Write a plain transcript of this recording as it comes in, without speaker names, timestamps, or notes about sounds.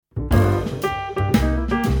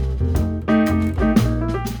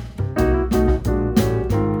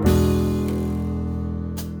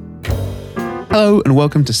Hello and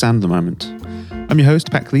welcome to Sound of the Moment. I'm your host,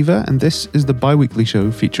 Pat Cleaver, and this is the bi-weekly show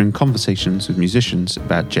featuring conversations with musicians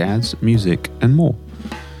about jazz, music, and more.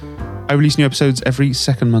 I release new episodes every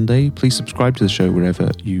second Monday. Please subscribe to the show wherever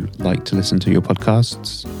you like to listen to your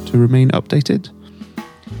podcasts to remain updated.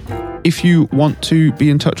 If you want to be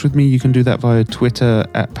in touch with me, you can do that via Twitter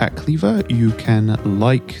at Pat Cleaver. You can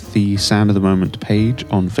like the Sound of the Moment page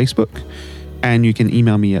on Facebook, and you can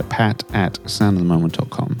email me at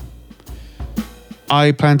pat@soundofthemoment.com.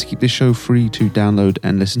 I plan to keep this show free to download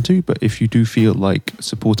and listen to, but if you do feel like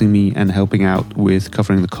supporting me and helping out with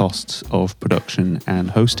covering the costs of production and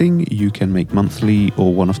hosting, you can make monthly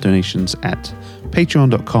or one-off donations at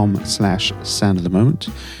patreon.com/soundofthemoment.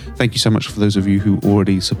 Thank you so much for those of you who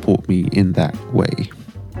already support me in that way.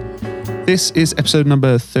 This is episode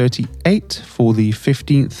number 38 for the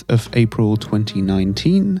 15th of April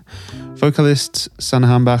 2019. Vocalist Sanne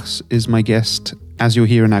Heimbach is my guest. As you'll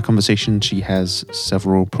hear in our conversation, she has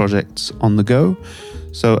several projects on the go.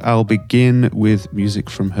 So I'll begin with music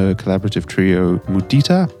from her collaborative trio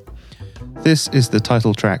Mudita. This is the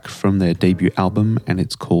title track from their debut album, and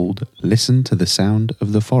it's called Listen to the Sound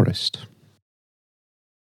of the Forest.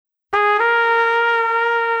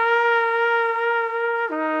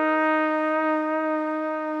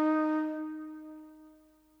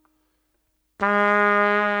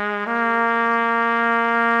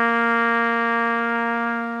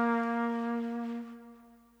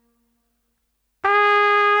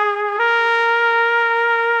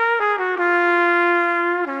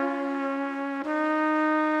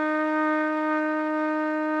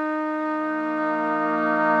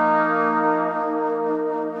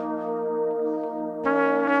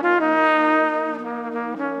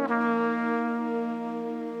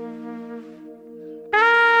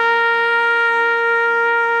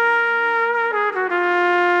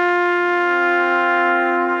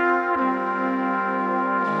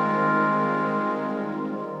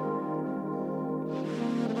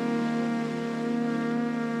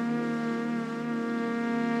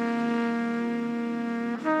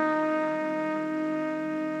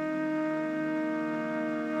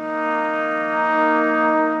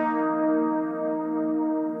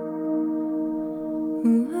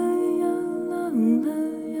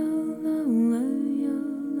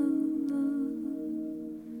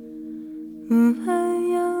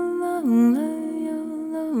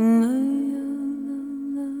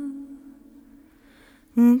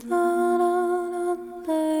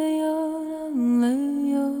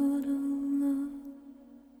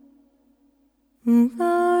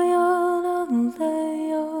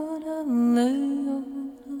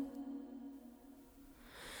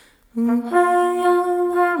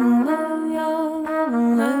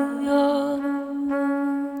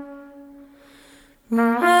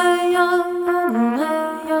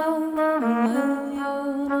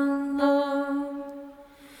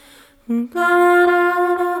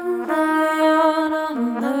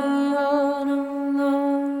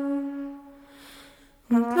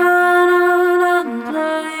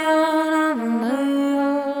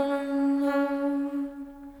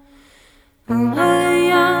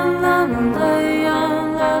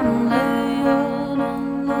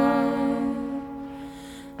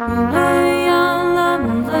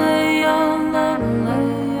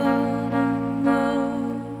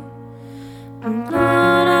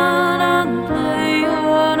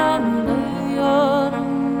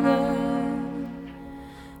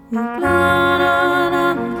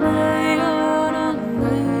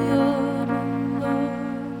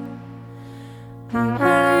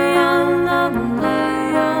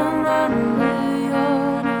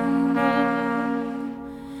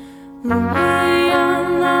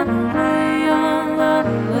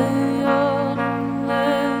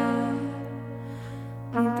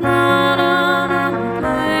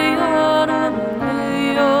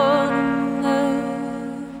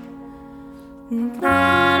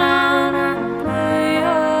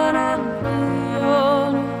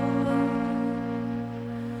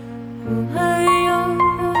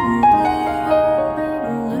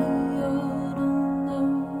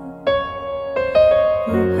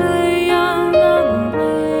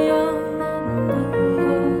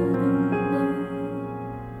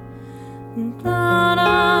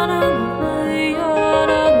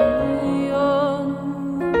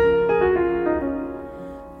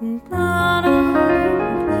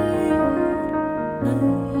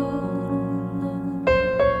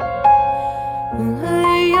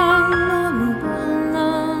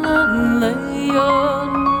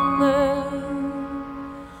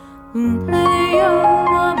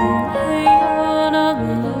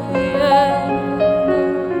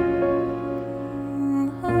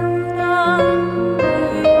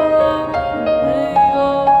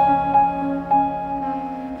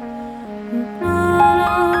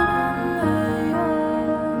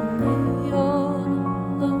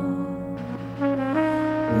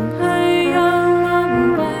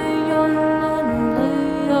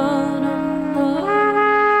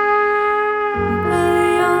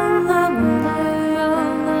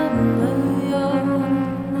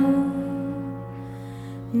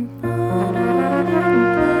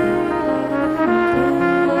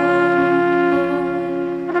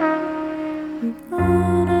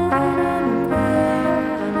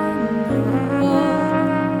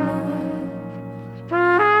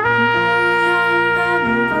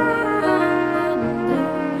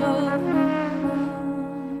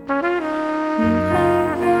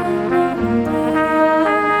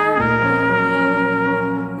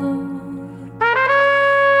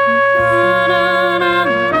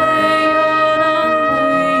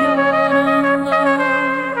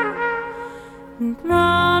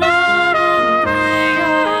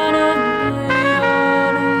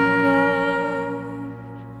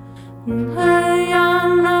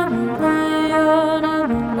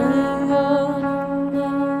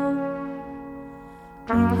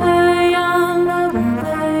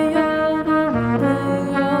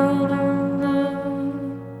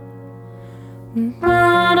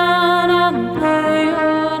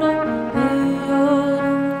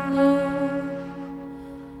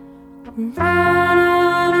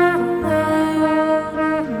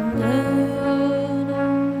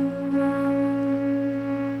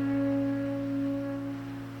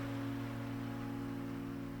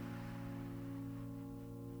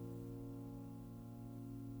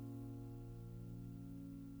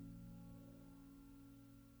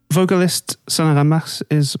 vocalist Sanna Rambachs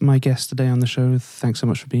is my guest today on the show. Thanks so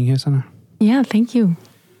much for being here, Sanna. Yeah, thank you.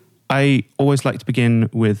 I always like to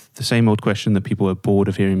begin with the same old question that people are bored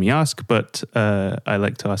of hearing me ask, but I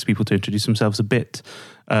like to ask people to introduce themselves a bit,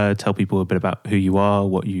 tell people a bit about who you are,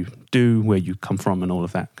 what you do, where you come from, and all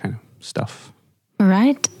of that kind of stuff.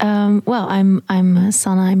 Right. Well, I'm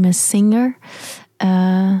Sanna. I'm a singer.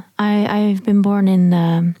 I've been born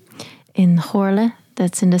in Goorle.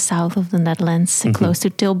 That's in the south of the Netherlands, close to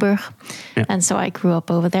Tilburg. Yeah. And so I grew up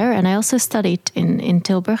over there. And I also studied in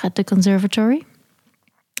Tilburg at the conservatory.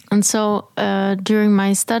 And so during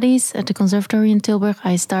my studies at the conservatory in Tilburg,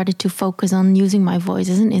 I started to focus on using my voice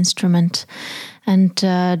as an instrument and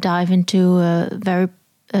dive into a very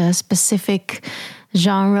specific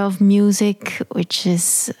genre of music, which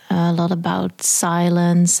is a lot about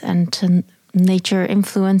silence and nature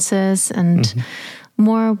influences and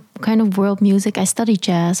more kind of world music. I studied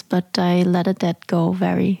jazz, but I let that go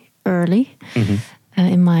very early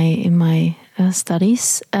in my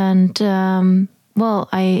studies. And well,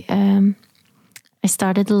 I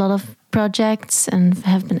started a lot of projects and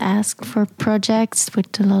have been asked for projects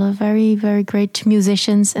with a lot of very, very great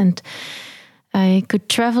musicians. And I could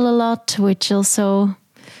travel a lot, which also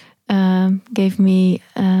gave me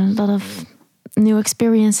a lot of new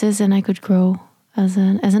experiences, and I could grow as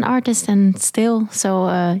an artist and still.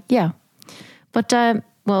 So, yeah. But,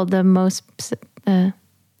 well, the most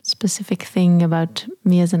specific thing about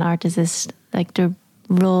me as an artist is like the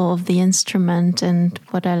role of the instrument and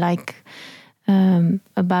what I like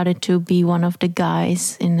about it, to be one of the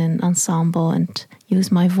guys in an ensemble and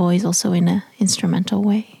use my voice also in an instrumental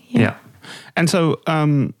way. Yeah. And so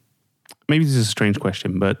maybe this is a strange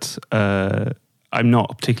question, but I'm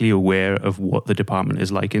not particularly aware of what the department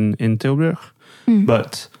is like in Tilburg.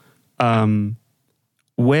 But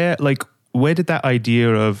where did that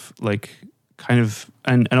idea of like kind of,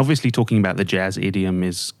 and obviously talking about the jazz idiom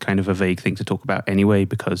is kind of a vague thing to talk about anyway,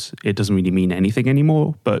 because it doesn't really mean anything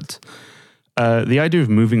anymore. But the idea of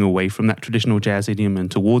moving away from that traditional jazz idiom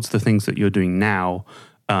and towards the things that you're doing now,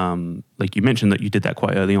 like you mentioned that you did that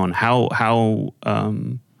quite early on. How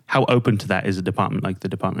open to that is a department like the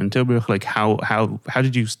department in Tilburg? Like how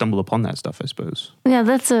did you stumble upon that stuff, I suppose? Yeah,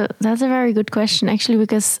 that's a very good question, actually,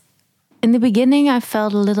 because in the beginning, I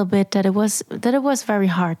felt a little bit that it was very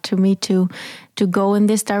hard to me to go in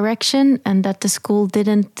this direction, and that the school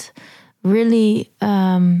didn't really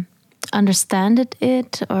understand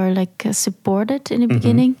it or like support it in the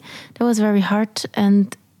beginning. That was very hard,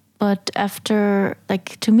 but after,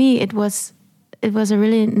 like, to me, it was a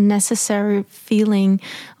really necessary feeling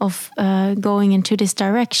of going into this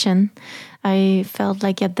direction. I felt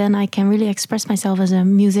like, yeah, then I can really express myself as a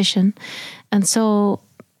musician, and so.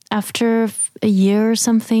 After a year or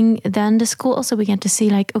something, then the school also began to see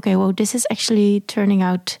like, okay, well, this is actually turning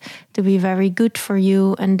out to be very good for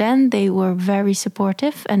you. And then they were very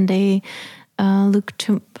supportive, and they looked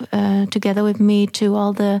together with me to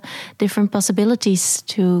all the different possibilities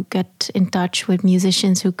to get in touch with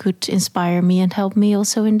musicians who could inspire me and help me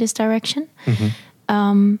also in this direction.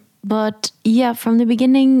 But yeah, from the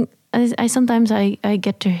beginning, I sometimes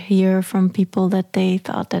get to hear from people that they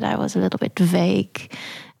thought that I was a little bit vague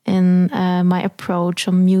in my approach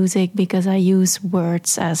on music, because I use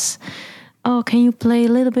words as, oh, can you play a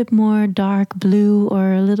little bit more dark blue,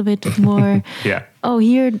 or a little bit more? Yeah. Oh,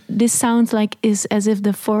 here this sounds like is as if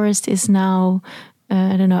the forest is now,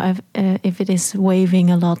 I don't know if it is waving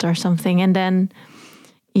a lot or something. And then,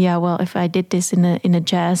 yeah, well, if I did this in a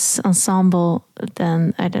jazz ensemble,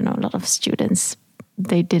 then I don't know, a lot of students,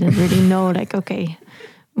 they didn't really know, like, okay,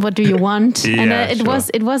 what do you want? Yeah, and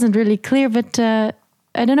it wasn't really clear, but.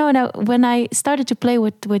 I don't know, when I started to play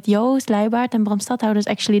with Joost Leijbaert and Bram Stadhouders,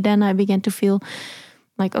 actually then I began to feel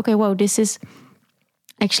like, okay, whoa, this is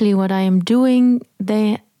actually what I am doing.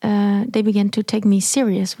 They began to take me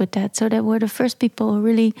serious with that. So they were the first people who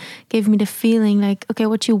really gave me the feeling like, okay,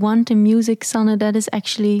 what you want in music, Sanne, that is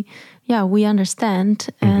actually, yeah, we understand.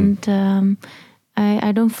 And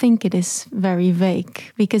I don't think it is very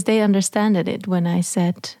vague, because they understood it when I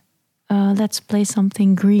said, let's play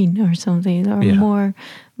something green or something, or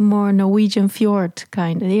more Norwegian fjord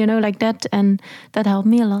kind of, like that, and that helped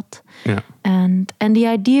me a lot. Yeah. And the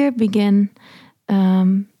idea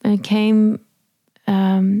came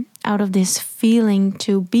out of this feeling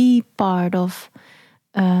to be part of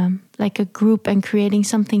like a group and creating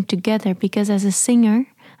something together. Because as a singer,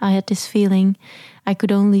 I had this feeling I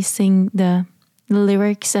could only sing the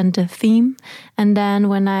lyrics and the theme, and then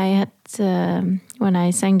when I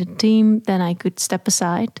sang the theme, then I could step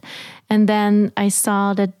aside And then I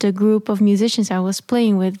saw that the group of musicians I was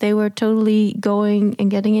playing with, they were totally going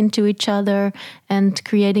and getting into each other and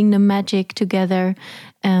creating the magic together.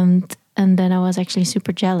 And then I was actually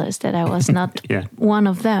super jealous that I was not one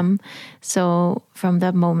of them. So from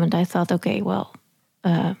that moment, I thought, okay, well,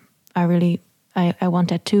 I want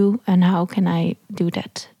that too. And how can I do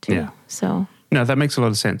that too? Yeah. So no, that makes a lot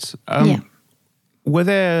of sense. Were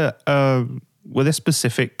there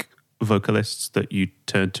specific vocalists that you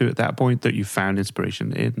turned to at that point that you found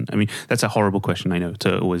inspiration in? I mean, that's a horrible question, I know,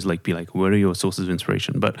 to always be like, where are your sources of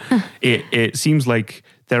inspiration? But it seems like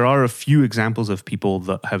there are a few examples of people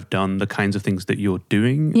that have done the kinds of things that you're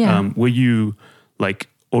doing. Yeah. Were you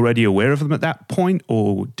already aware of them at that point,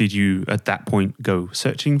 or did you at that point go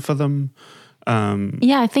searching for them?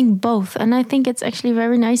 I think both. And I think it's actually a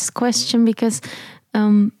very nice question because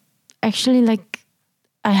actually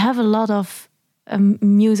I have a lot of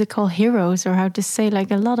musical heroes, or how to say,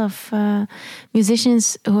 a lot of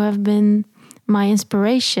musicians who have been my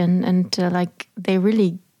inspiration, and they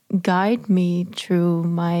really guide me through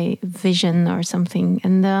my vision or something.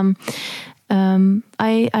 And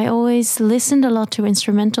I always listened a lot to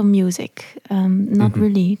instrumental music, not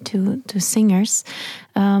really to singers,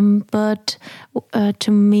 but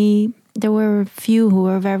to me there were a few who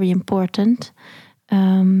were very important.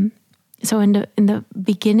 So in the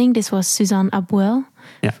beginning, this was Suzanne Abuel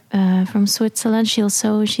from Switzerland.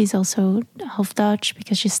 She's also half Dutch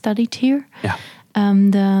because she studied here. Yeah.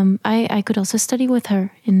 And I could also study with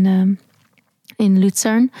her in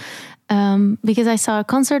Lucerne because I saw a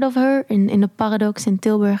concert of her in the Paradox in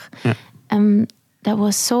Tilburg. Yeah. That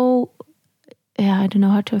was so, I don't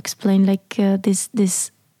know how to explain,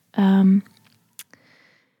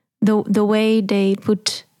 the way they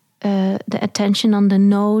put the attention on the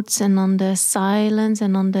notes and on the silence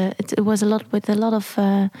and on it was with a lot of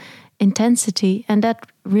intensity, and that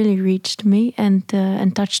really reached me and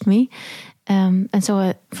touched me. And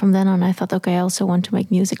so from then on, I thought, okay, I also want to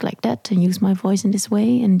make music like that and use my voice in this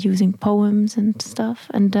way and using poems and stuff.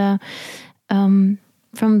 And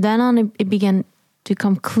from then on, it began to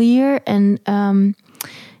come clear. And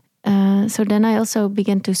so then I also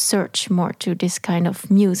began to search more to this kind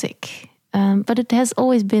of music. But it has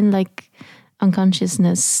always been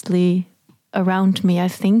unconsciously around me, I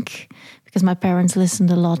think, because my parents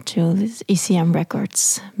listened a lot to this ECM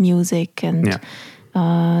records music and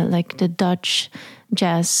the Dutch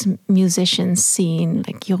jazz musicians scene,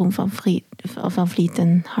 like Jeroen van Vliet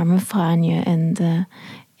and Harmen Franje and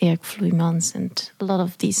Erik Vloeimans and a lot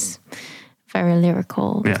of these very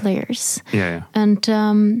lyrical players. Yeah. And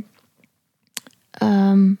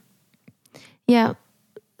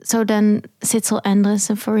so then Sitzel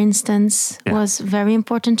Andresen, for instance, was very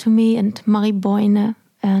important to me, and Marie Boyne.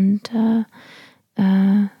 And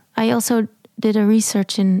I also did a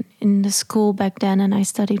research in the school back then, and I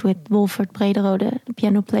studied with Wolfert Brederode, the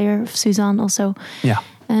piano player of Suzanne also. Yeah.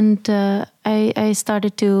 And I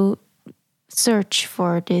started to search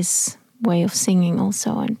for this way of singing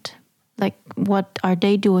also, and what are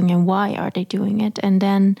they doing and why are they doing it? And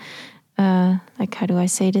then, how do I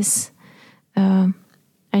say this?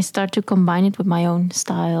 I start to combine it with my own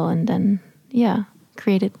style, and then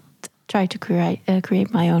try to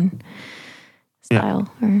create my own style.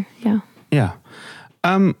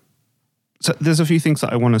 So there's a few things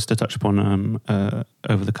that I want us to touch upon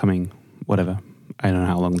over the coming whatever. I don't know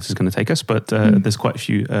how long this is going to take us, but there's quite a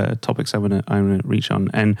few topics I want to reach on,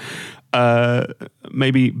 and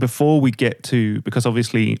maybe before we get to, because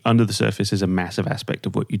obviously under the surface is a massive aspect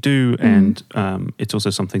of what you do, and it's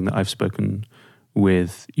also something that I've spoken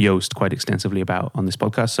with Joost quite extensively about on this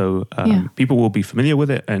podcast, so people will be familiar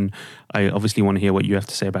with it, and I obviously want to hear what you have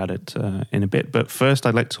to say about it in a bit. But first,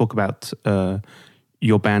 I'd like to talk about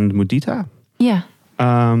your band Mudita. Yeah.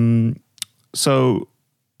 So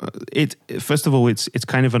first of all, it's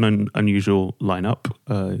kind of an unusual lineup: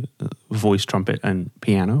 voice, trumpet, and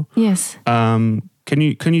piano. Yes. Can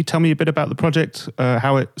you tell me a bit about the project,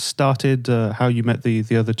 how it started, how you met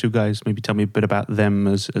the other two guys? Maybe tell me a bit about them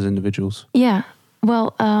as individuals. Yeah.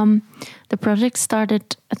 Well, the project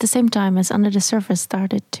started at the same time as Under the Surface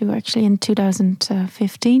started too, actually in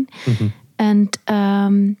 2015. Mm-hmm. And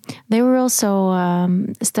they were also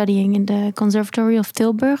studying in the Conservatory of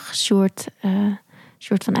Tilburg, Sjoerd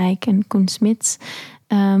van Eyck and Koen Smits.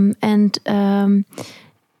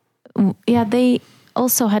 They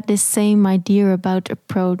also had this same idea about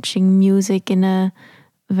approaching music in a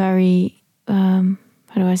very,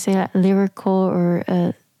 lyrical or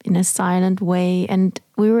in a silent way. And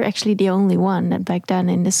we were actually the only one back then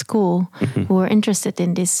in the school who were interested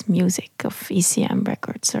in this music of ECM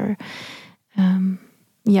records. Or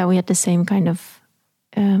we had the same kind of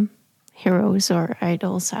heroes or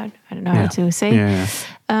idols. I don't know how to say. Yeah.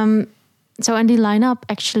 So in the lineup,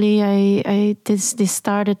 actually, I this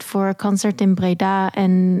started for a concert in Breda,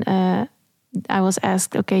 and I was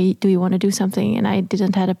asked, okay, do you want to do something? And I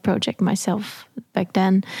didn't have a project myself back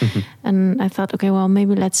then, and I thought, okay, well,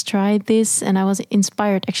 maybe let's try this. And I was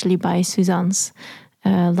inspired actually by Suzanne's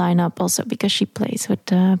lineup also, because she plays with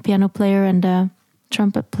the piano player and the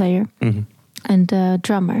trumpet player. And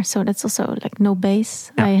drummer, so that's also like no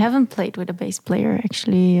bass. I haven't played with a bass player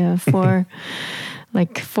actually for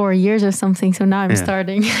like 4 years or something. So now I'm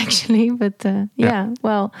starting actually, but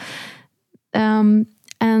well,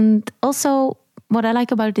 and also what I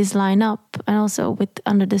like about this lineup, and also with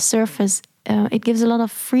Under the Surface, it gives a lot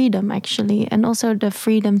of freedom actually, and also the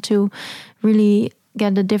freedom to really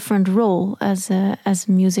get a different role as a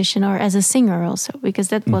musician or as a singer also, because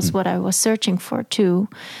that was what I was searching for too.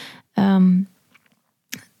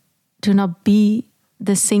 To not be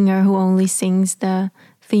the singer who only sings the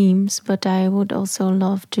themes, but I would also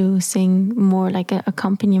love to sing more like an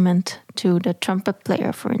accompaniment to the trumpet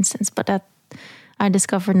player, for instance. But that I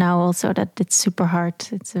discover now also that it's super hard.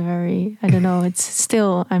 It's a very, I don't know, it's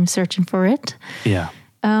still, I'm searching for it. Yeah.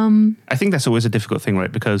 I think that's always a difficult thing,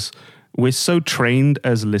 right? Because we're so trained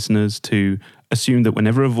as listeners to assume that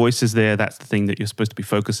whenever a voice is there, that's the thing that you're supposed to be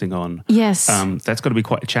focusing on. Yes. That's got to be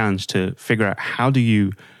quite a challenge to figure out how do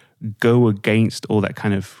you go against all that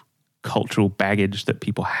kind of cultural baggage that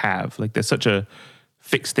people have. Like there's such a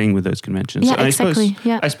fixed thing with those conventions. Yeah, and exactly.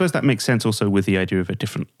 I suppose that makes sense also with the idea of a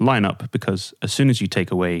different lineup, because as soon as you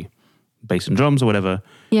take away bass and drums or whatever,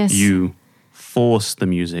 you force the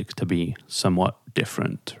music to be somewhat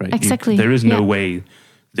different, right? Exactly. There is no way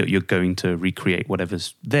that you're going to recreate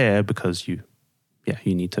whatever's there, because you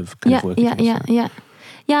need to kind of work it.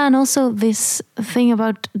 Yeah, and also this thing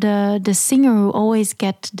about the singer who always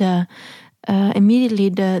get the immediately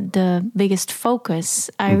the biggest focus.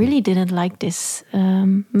 I really didn't like this.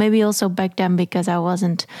 Maybe also back then because I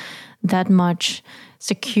wasn't that much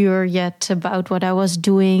secure yet about what I was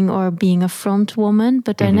doing or being a front woman.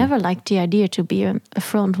 But I never liked the idea to be a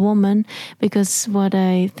front woman, because what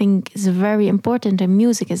I think is very important in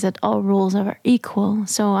music is that all roles are equal.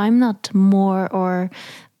 So I'm not more or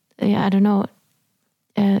I don't know.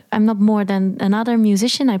 I'm not more than another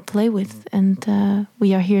musician I play with, and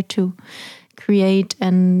we are here to create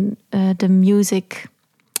and the music.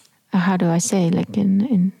 How do I say? Like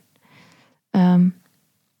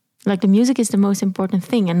like the music is the most important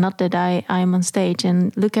thing, and not that I am on stage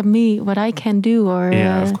and look at me, what I can do, or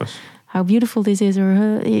of course, how beautiful this is,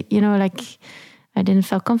 or like I didn't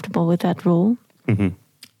feel comfortable with that role,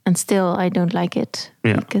 and still I don't like it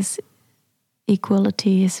because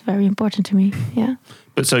equality is very important to me. Yeah.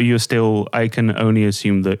 But so you're still, I can only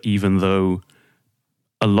assume that even though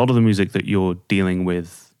a lot of the music that you're dealing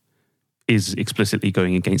with is explicitly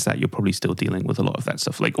going against that, you're probably still dealing with a lot of that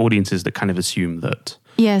stuff. Like audiences that kind of assume that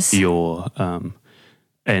you're,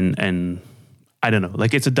 and I don't know,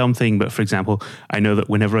 like it's a dumb thing, but for example, I know that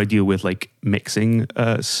whenever I deal with like mixing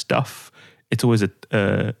stuff, it's always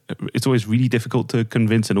really difficult to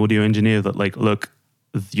convince an audio engineer that like, look,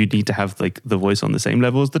 you need to have like the voice on the same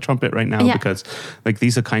level as the trumpet right now, because like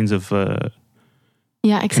these are kinds of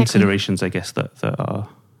considerations, I guess, that are.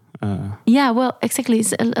 Well, exactly.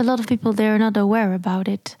 It's a lot of people, they're not aware about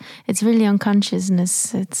it. It's really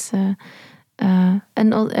unconsciousness. It's I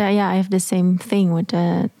have the same thing with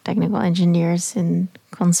technical engineers in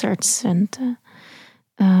concerts, and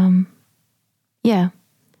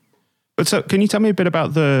But so, can you tell me a bit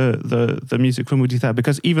about the music from Mudita?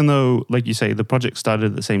 Because even though, like you say, the project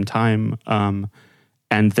started at the same time,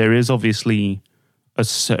 and there is obviously a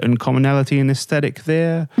certain commonality in aesthetic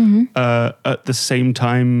there, at the same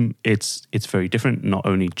time, it's very different, not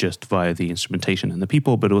only just via the instrumentation and the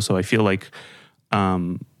people, but also I feel like,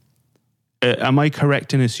 am I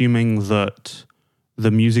correct in assuming that the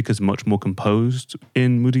music is much more composed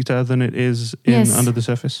in Mudita than it is in Under the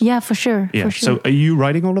Surface? Yeah, for sure. Yeah. For sure. So are you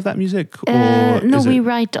writing all of that music? No, we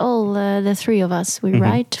write all, the three of us. We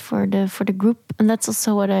write for the group. And that's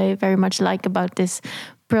also what I very much like about this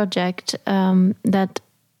project. That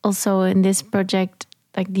also in this project,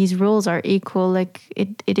 like these roles are equal. Like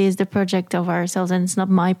it is the project of ourselves, and it's not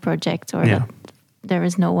my project, or that there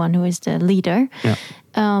is no one who is the leader. Yeah.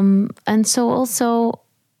 And so also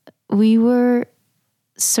we were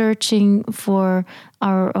searching for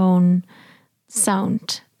our own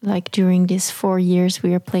sound. Like during these 4 years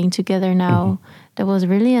we are playing together now, there was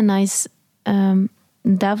really a nice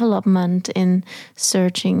development in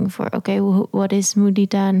searching for, okay, what is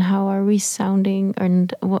Mudita and how are we sounding?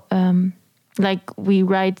 And like we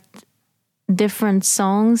write different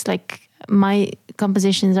songs. Like my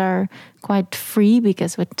compositions are quite free,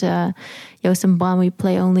 because with Joost and Bram we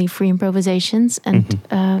play only free improvisations, and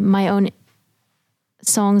my own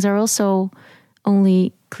songs are also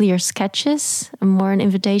only clear sketches, and more an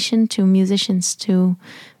invitation to musicians to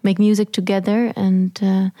make music together.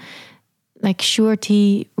 And like Sjoerd,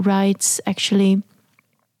 he writes actually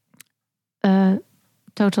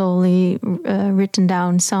totally written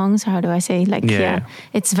down songs. How do I say? Like,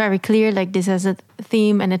 it's very clear, like this has a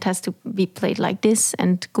theme and it has to be played like this.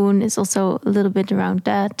 And Koen is also a little bit around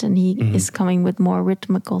that, and he is coming with more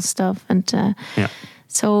rhythmical stuff. And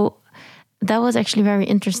so that was actually very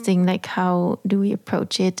interesting. Like, how do we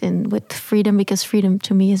approach it and with freedom? Because freedom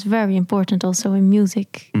to me is very important also in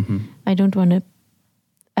music. I don't want to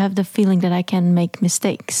have the feeling that I can make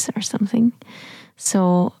mistakes or something.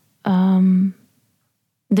 So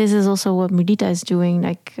this is also what Mudita is doing.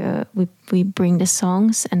 Like we bring the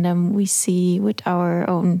songs, and then we see with our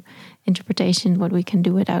own interpretation what we can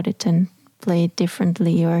do without it and play it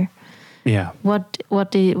differently. Or what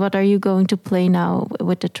are you going to play now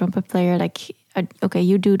with the trumpet player? Like, okay,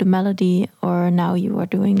 you do the melody, or now you are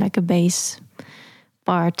doing like a bass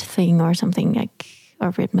part thing or something, like,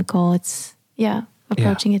 or rhythmical. It's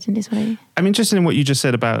approaching it in this way. I'm interested in what you just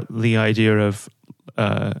said about the idea of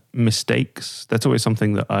mistakes. That's always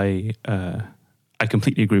something that I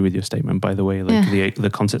completely agree with your statement, by the way. Like the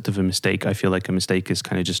concept of a mistake, I feel like a mistake is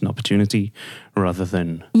kind of just an opportunity rather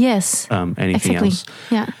than anything else.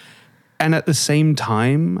 Yeah. And at the same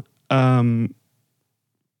time,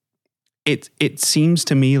 it seems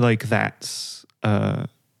to me like that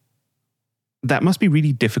must be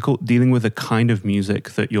really difficult, dealing with the kind of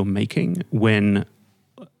music that you're making when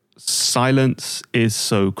silence is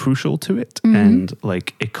so crucial to it, and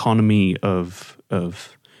like economy of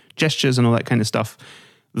gestures and all that kind of stuff,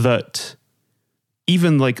 that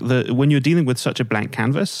even like when you're dealing with such a blank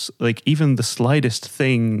canvas, like even the slightest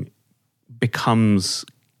thing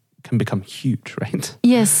can become huge, right?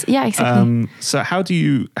 Yes, yeah, exactly. So how do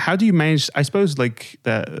you manage, I suppose, like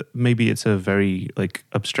that maybe it's a very like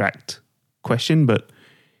abstract question, but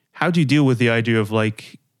how do you deal with the idea of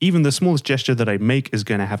like even the smallest gesture that I make is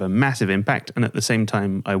going to have a massive impact, and at the same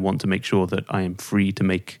time I want to make sure that I am free to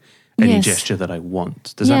make any gesture that I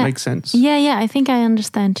want. Does that make sense? Yeah, I think I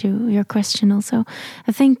understand your question also.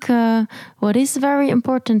 I think what is very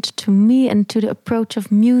important to me and to the approach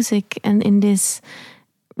of music, and in this,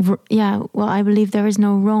 I believe there is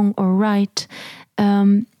no wrong or right,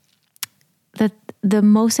 that the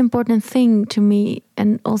most important thing to me,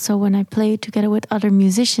 and also when I play together with other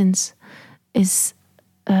musicians, is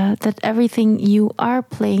that everything you are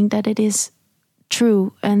playing, that it is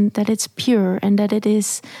true and that it's pure, and that it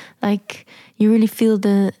is like you really feel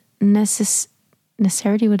the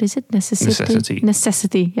necessity. What is it?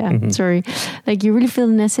 Necessity. Yeah. Sorry. Like you really feel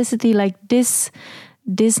the necessity. Like this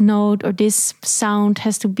note or this sound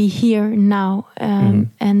has to be here now,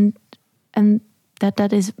 and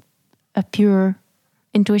that is a pure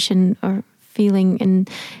intuition or feeling. And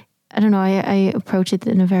I don't know, I approach it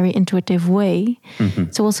in a very intuitive way.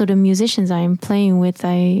 So also the musicians I am playing with,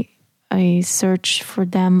 I search for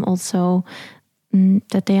them also,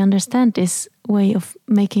 that they understand this way of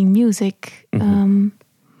making music.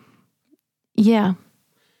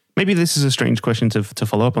 Maybe this is a strange question to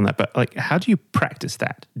follow up on that, but like, how do you practice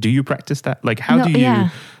that? Do you practice that? Like, how do you?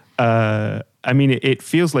 I mean, it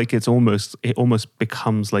feels like it almost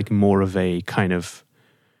becomes like more of a kind of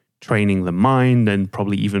training the mind, and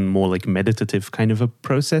probably even more like meditative kind of a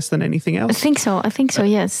process than anything else. I think so.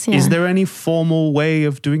 Yes. Yeah. Is there any formal way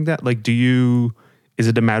of doing that? Like, is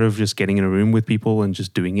it a matter of just getting in a room with people and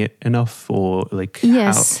just doing it enough, or like?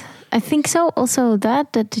 Yes, I think so. Also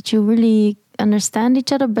that you really understand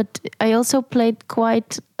each other. But I also played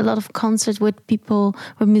quite a lot of concerts with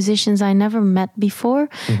musicians I never met before,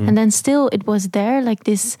 and then still it was there, like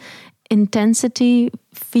this intensity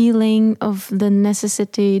feeling of the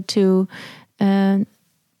necessity to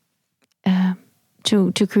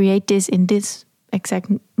create this in this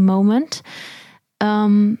exact moment.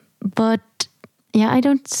 But I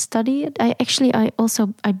don't study it. I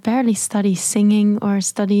barely study singing or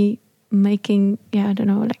study making, I don't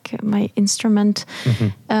know, like my instrument.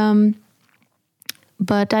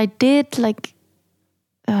 But I did like,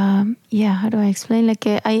 how do I explain? Like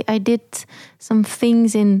I did some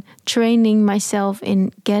things in training myself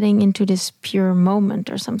in getting into this pure moment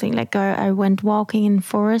or something. Like I went walking in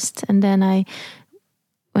forest, and then I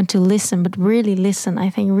went to listen, but really listen. I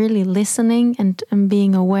think really listening and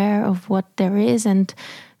being aware of what there is, and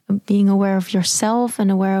being aware of yourself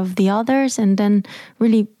and aware of the others, and then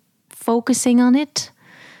really focusing on it.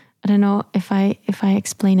 I don't know if I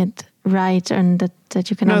explain it right and that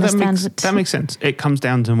you can understand. That makes sense. It comes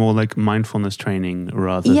down to more like mindfulness training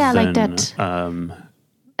rather than... like that.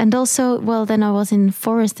 And also, well, then I was in the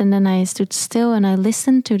forest and then I stood still and I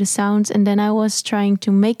listened to the sounds and then I was trying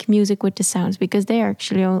to make music with the sounds because they are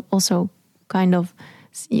actually also kind of,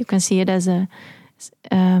 you can see it as a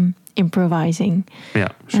improvising. Yeah,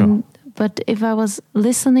 sure. But if I was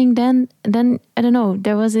listening then I don't know,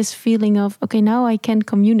 there was this feeling of, okay, now I can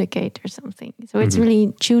communicate or something. So it's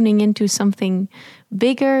really tuning into something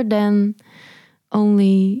bigger than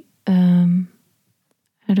only,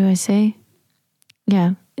 how do I say?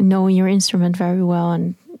 Yeah, knowing your instrument very well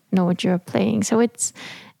and know what you're playing. So it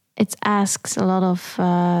asks a lot of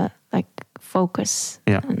like focus.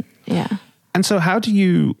 Yeah. Yeah. And so how do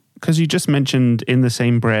you, because you just mentioned in the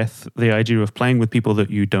same breath the idea of playing with people that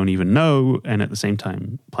you don't even know and at the same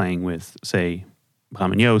time playing with, say,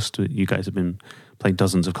 Bram and Joost, you guys have been playing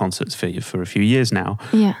dozens of concerts for a few years now.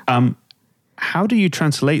 Yeah. How do you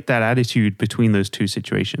translate that attitude between those two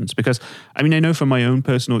situations? Because, I mean, I know from my own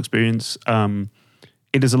personal experience,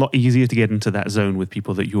 it is a lot easier to get into that zone with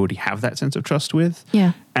people that you already have that sense of trust with.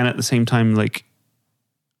 Yeah. And at the same time, like,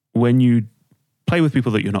 when you play with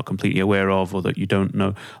people that you're not completely aware of or that you don't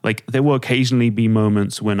know, like, there will occasionally be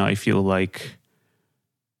moments when I feel like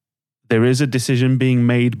there is a decision being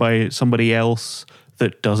made by somebody else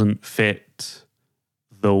that doesn't fit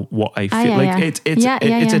what I feel.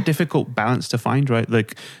 It's a difficult balance to find, right?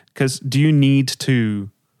 Like, because do you need to...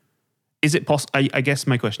 Is it possible? I guess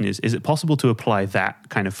my question is it possible to apply that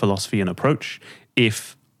kind of philosophy and approach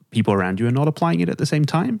if people around you are not applying it at the same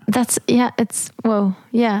time? That's a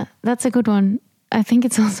good one. I think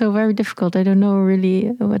it's also very difficult. I don't know really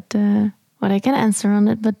what I can answer on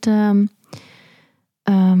it, but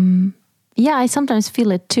I sometimes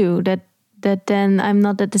feel it too. That then I'm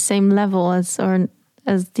not at the same level as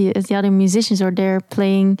the other musicians, or they're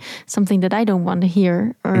playing something that I don't want to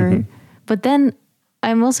hear, but then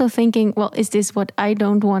I'm also thinking, well, is this what I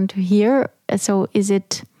don't want to hear? So is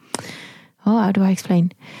it, how do I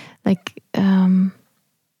explain? Like,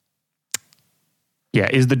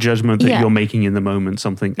 is the judgment that you're making in the moment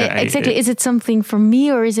something? Exactly. Is it something for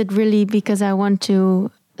me, or is it really because I want to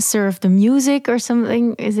serve the music or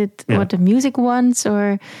something? Is it what the music wants?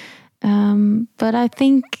 Or, but I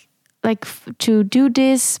think like to do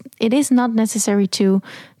this, it is not necessary to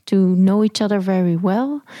know each other very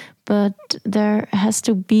well, but there has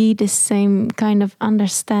to be the same kind of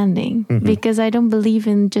understanding, because I don't believe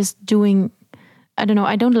in just doing, I don't know,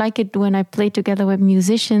 I don't like it when I play together with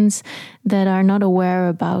musicians that are not aware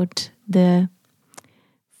about the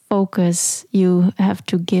focus you have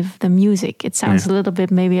to give the music. It sounds a little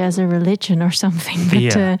bit maybe as a religion or something.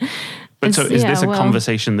 But, but so is this a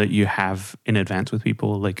conversation that you have in advance with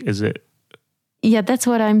people? Like, is it? Yeah, that's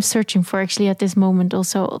what I'm searching for actually at this moment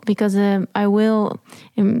also, because I will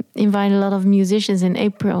invite a lot of musicians in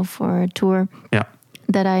April for a tour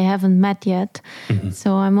that I haven't met yet.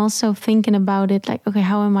 So I'm also thinking about it like, okay,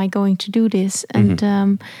 how am I going to do this?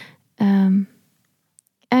 And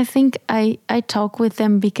I think I talk with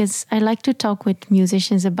them because I like to talk with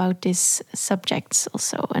musicians about these subjects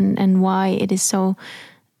also, and why it is so,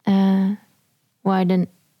 why the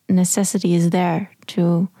necessity is there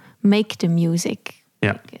to make the music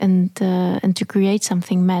and to create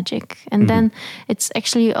something magic. And then it's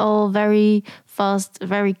actually all very fast,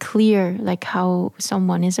 very clear, like how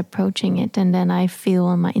someone is approaching it. And then I feel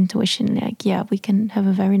on my intuition, like, we can have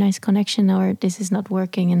a very nice connection, or this is not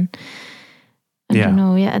working. And I don't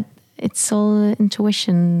know. It's all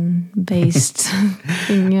intuition based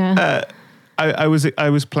thing. I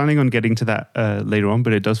was planning on getting to that later on,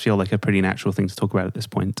 but it does feel like a pretty natural thing to talk about at this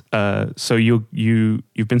point. So you've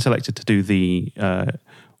been selected to do the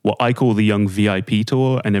what I call the Young VIP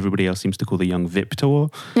tour, and everybody else seems to call the Young VIP tour.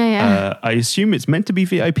 I assume it's meant to be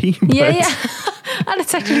VIP. But Oh,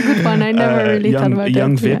 that's actually a good one. I never really thought about that.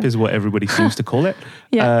 Young VIP is what everybody seems to call it.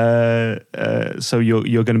 So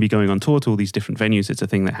you're going to be going on tour to all these different venues. It's a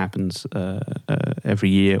thing that happens every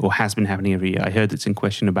year, or has been happening every year. I heard it's in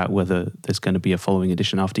question about whether there's going to be a following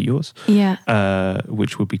edition after yours.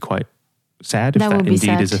 Which would be quite sad if that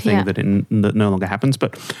indeed is a thing that no longer happens.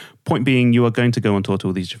 But point being, you are going to go on tour to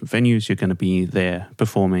all these different venues. You're going to be there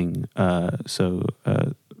performing.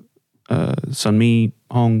 Sunmi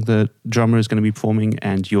Hong, the drummer, is going to be performing,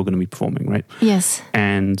 and you're going to be performing, right? Yes.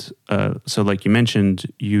 And so, like you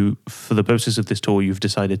mentioned, for the purposes of this tour, you've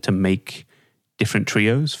decided to make different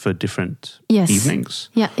trios for different evenings.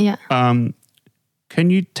 Yeah. Can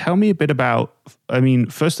you tell me a bit about,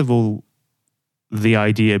 first of all, the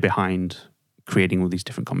idea behind creating all these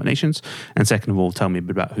different combinations, and second of all, tell me a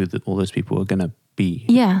bit about who all those people are going to be.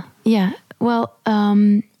 Yeah. Well,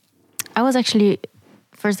 I was actually,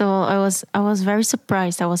 first of all, I was very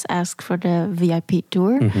surprised. I was asked for the VIP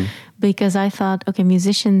tour because I thought, okay,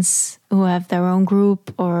 musicians who have their own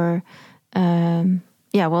group or they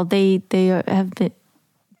have been.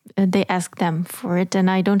 They ask them for it, and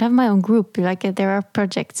I don't have my own group. Like there are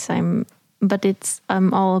projects, I'm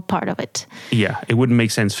all a part of it. Yeah, it wouldn't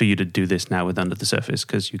make sense for you to do this now with Under the Surface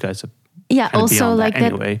because you guys are. Yeah, also like that.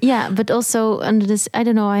 Anyway. Yeah, but also under this, I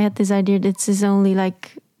don't know. I had this idea that this is only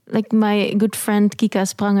like my good friend Kika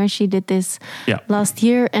Spranger. She did this last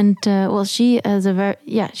year, and she has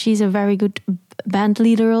she's a very good band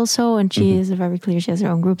leader also, and she is very clear. She has her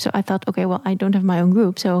own group. So I thought, okay, well, I don't have my own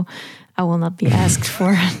group, so I will not be asked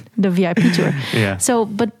for the VIP tour. Yeah. So,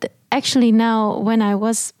 but actually now when I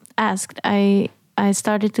was asked, I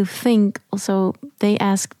started to think also, they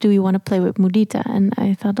asked, do you want to play with Mudita? And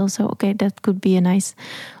I thought also, okay, that could be a nice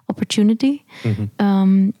opportunity.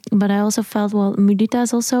 But I also felt, well, Mudita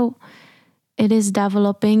is also, it is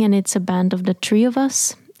developing and it's a band of the three of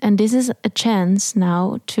us. And this is a chance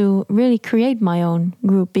now to really create my own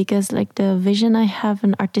group because like the vision I have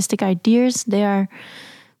and artistic ideas, they are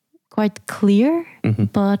quite clear,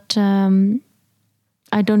 but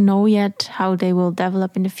I don't know yet how they will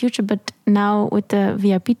develop in the future. But now with the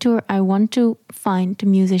VIP tour, I want to find the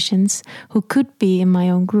musicians who could be in my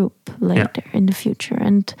own group later in the future.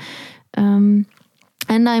 And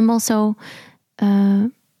I'm also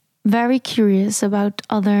very curious about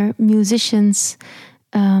other musicians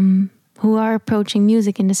who are approaching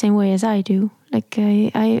music in the same way as I do. Like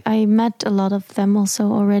I met a lot of them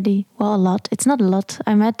also already. Well, a lot. It's not a lot.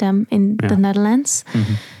 I met them in the Netherlands.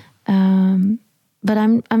 But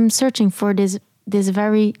I'm searching for this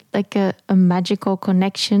very like a magical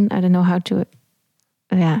connection. I don't know how to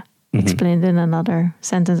explain it in another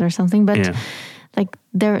sentence or something. But like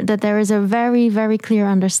there is a very, very clear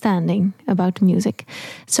understanding about music.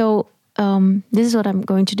 So this is what I'm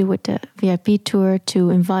going to do with the VIP tour, to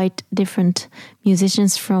invite different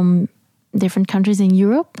musicians from different countries in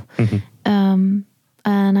Europe.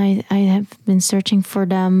 And I have been searching for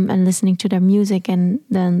them and listening to their music and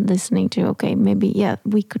then listening to, okay, maybe,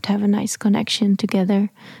 we could have a nice connection together.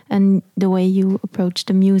 And the way you approach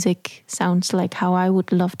the music sounds like how I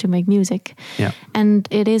would love to make music. Yeah. And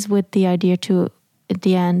it is with the idea to, at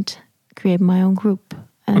the end, create my own group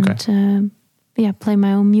and play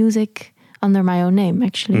my own music under my own name,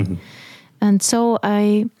 actually. And so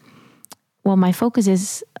my focus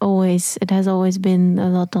has always been a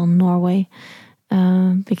lot on Norway.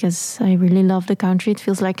 Because I really love the country. It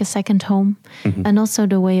feels like a second home. And also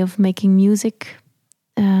the way of making music.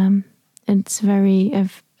 It's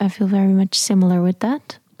I feel very much similar with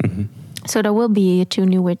that. So there will be 2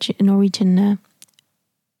 new Norwegian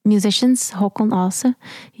musicians. Håkon Ase,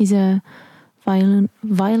 he's a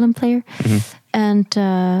violin player. And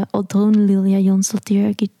Oddrun Lilja Jonsdottir,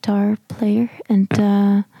 a guitar player. And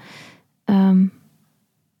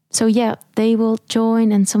they will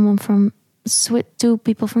join, and someone from 2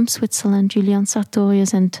 people from Switzerland, Julian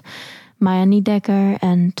Sartorius and Maya Niedecker,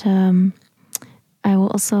 and I will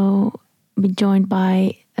also be joined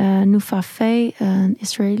by Nufa Faye, an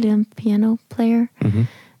Israeli piano player,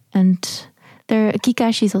 and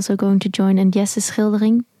Kika, she's also going to join, and Jesse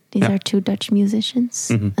Schildering. These are 2 Dutch musicians,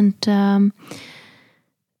 and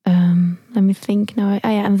let me think now.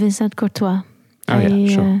 And Vincent Courtois.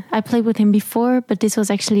 I played with him before, but this was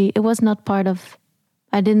actually, it was not part of.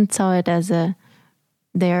 I didn't saw it as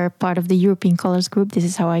they're part of the European Colors group. This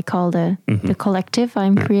is how I call the collective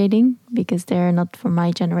I'm creating, because they're not from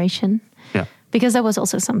my generation. Yeah. Because that was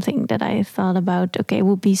also something that I thought about. Okay, it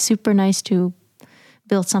would be super nice to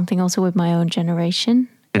build something also with my own generation.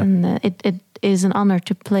 Yeah. And it is an honor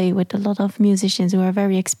to play with a lot of musicians who are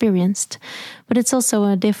very experienced. But it's also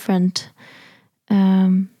a different...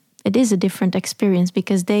 it is a different experience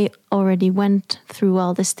because they already went through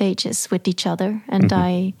all the stages with each other, and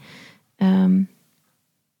I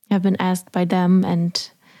have been asked by them,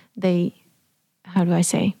 and they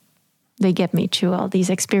get me through all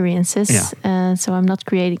these experiences. So I'm not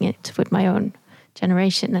creating it with my own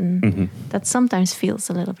generation, and that sometimes feels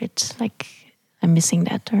a little bit like I'm missing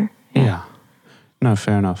that. No,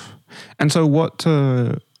 fair enough. And so what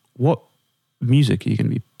music are you going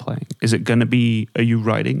to be playing? Is it going to be, are you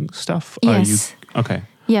writing stuff? Yes. Okay.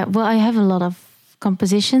 Yeah, well, I have a lot of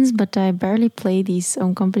compositions, but I barely play these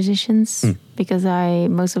own compositions because I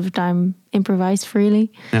most of the time improvise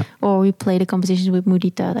freely. Yeah. Or we play the compositions with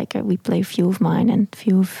Mudita, like we play a few of mine and a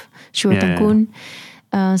few of Sjoerd and Koen.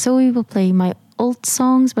 So we will play my old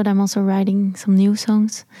songs, but I'm also writing some new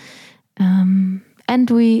songs. And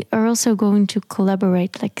we are also going to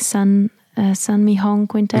collaborate, like San Mi Hong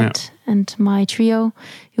Quintet and my trio,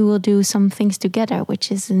 who will do some things together,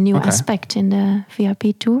 which is a new aspect in the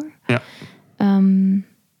VIP tour. Yeah.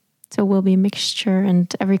 So it will be a mixture,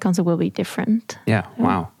 and every concert will be different. Yeah.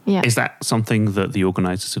 Wow. Yeah. Is that something that the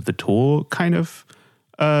organizers of the tour kind of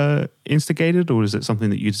instigated, or is it something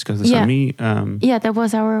that you discussed with Sony? Yeah, that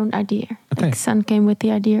was our own idea. Okay. Like Sun came with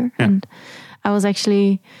the idea, and I was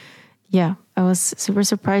actually, I was super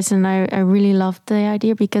surprised, and I really loved the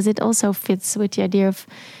idea because it also fits with the idea of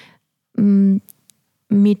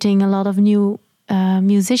meeting a lot of new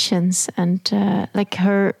musicians, and like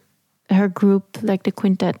her group, like the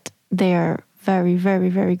quintet, they are very, very,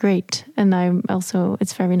 very great. And I'm also,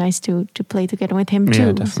 it's very nice to play together with him too.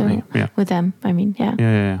 Yeah, definitely. So with them, I mean,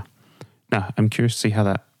 Yeah. No, I'm curious to see how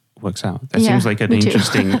that works out. That seems like an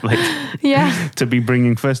interesting, to be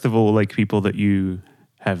bringing, first of all, like people that you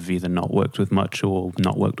have either not worked with much or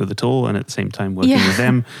not worked with at all, and at the same time working with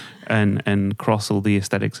them and cross all the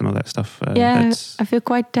aesthetics and all that stuff. I feel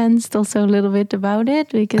quite tensed also a little bit about it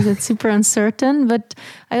because it's super uncertain, but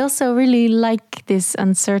I also really like this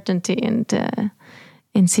uncertainty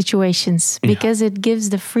in situations because it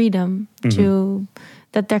gives the freedom to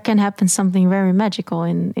that there can happen something very magical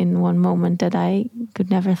in one moment that I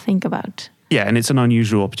could never think about. Yeah, and it's an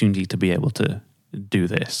unusual opportunity to be able to do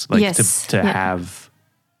this, like to have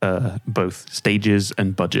both stages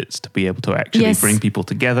and budgets to be able to actually bring people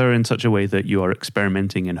together in such a way that you are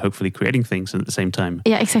experimenting and hopefully creating things, and at the same time,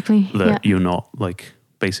 that you're not like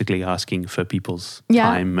basically asking for people's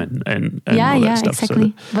time and all that stuff.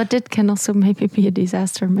 Exactly. So but it can also maybe be a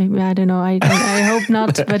disaster. Maybe, I don't know. I hope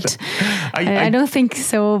not, but I don't think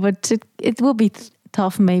so. But it will be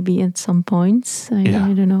tough maybe at some points. I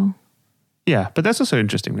don't know. Yeah, but that's also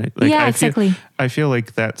interesting, right? Like, exactly. I feel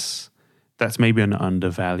like that's maybe an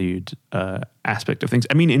undervalued aspect of things.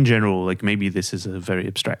 I mean, in general, like maybe this is a very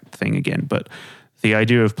abstract thing again, but the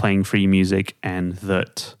idea of playing free music and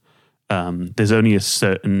that there's only a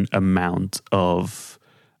certain amount of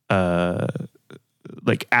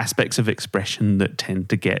like aspects of expression that tend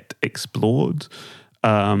to get explored.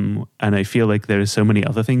 And I feel like there are so many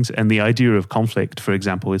other things. And the idea of conflict, for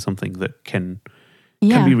example, is something that can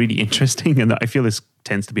be really interesting. And I feel this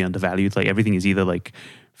tends to be undervalued. Like everything is either like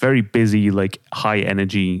very busy, like high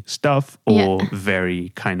energy stuff, or very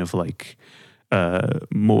kind of like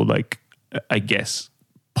more like, I guess,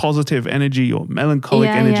 positive energy or melancholic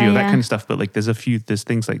energy or that kind of stuff. But like there's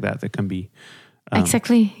things like that can be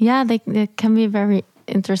exactly. Yeah, they can be very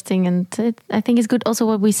interesting, and I think it's good also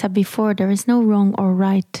what we said before. There is no wrong or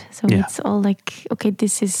right, so it's all like, okay,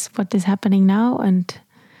 this is what is happening now, and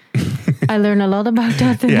I learn a lot about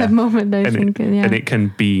that in that moment. I think, and it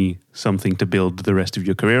can be something to build the rest of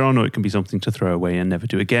your career on, or it can be something to throw away and never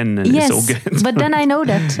do again. And it's all good. But then I know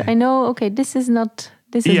that okay, this is not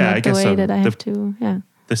the way that I have to. Yeah.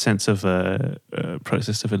 The sense of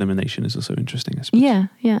process of elimination is also interesting, I suppose.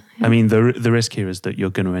 Yeah. I mean, the risk here is that you're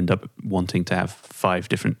going to end up wanting to have 5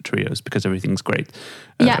 different trios because everything's great.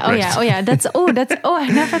 That's I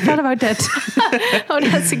never thought about that.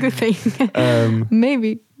 That's a good thing.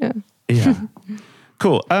 Maybe. Yeah.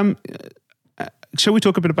 Cool. Shall we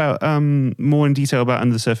talk a bit about more in detail about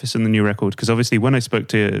Under the Surface and the new record? Because obviously, when I spoke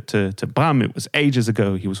to Bram, it was ages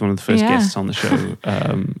ago. He was one of the first guests on the show,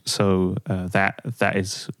 so that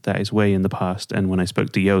is way in the past. And when I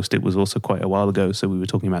spoke to Joost, it was also quite a while ago. So we were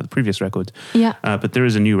talking about the previous record. Yeah. But there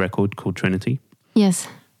is a new record called Trinity. Yes.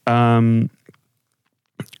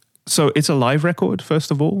 So it's a live record,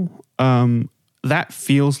 first of all. That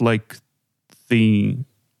feels like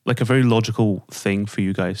a very logical thing for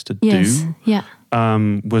you guys to do. Yeah.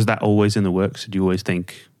 Was that always in the works? Did you always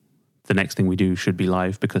think the next thing we do should be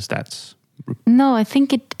live because that's... No, I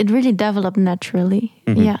think it really developed naturally.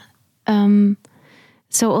 Mm-hmm. Yeah.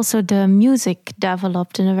 So also the music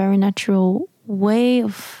developed in a very natural way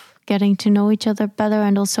of getting to know each other better,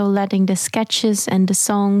 and also letting the sketches and the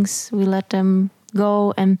songs, we let them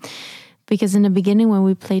go. And because in the beginning when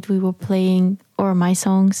we played, we were playing my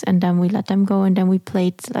songs, and then we let them go, and then we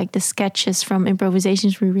played like the sketches from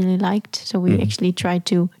improvisations we really liked. So we actually tried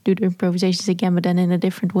to do the improvisations again, but then in a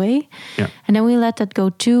different way. Yeah. And then we let that go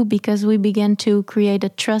too, because we began to create a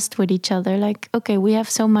trust with each other. Like, okay, we have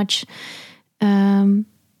so much, so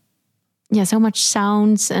much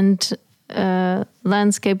sounds and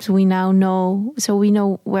landscapes we now know, so we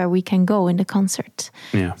know where we can go in the concert.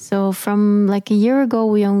 Yeah. So from like a year ago,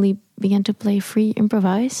 we only began to play free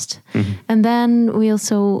improvised, and then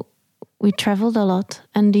we traveled a lot,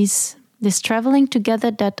 and this traveling together,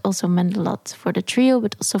 that also meant a lot for the trio,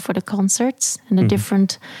 but also for the concerts and the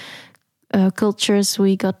different cultures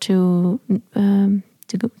we got to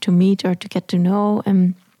meet or to get to know.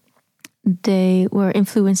 And they were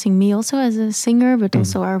influencing me also as a singer, but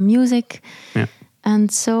also our music. Yeah.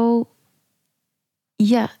 And so,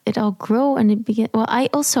 yeah, it all grew and it began. Well, I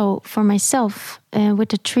also, for myself, with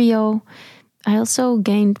the trio, I also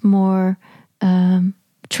gained more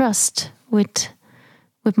trust with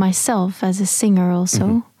myself as a singer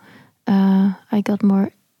also. I got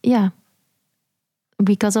more,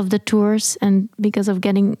 because of the tours and because of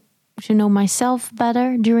getting to know myself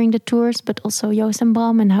better during the tours, but also Joost and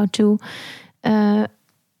Bram, and how to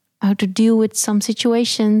deal with some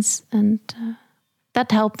situations, and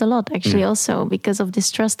that helped a lot actually. Also because of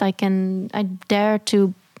this trust, I dare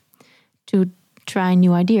to try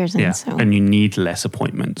new ideas, and so. And you need less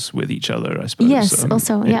appointments with each other, I suppose. Yes,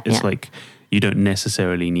 also, it's like you don't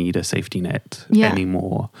necessarily need a safety net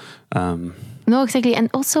anymore. No, exactly. And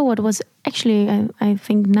also what was actually, I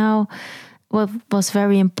think now, what was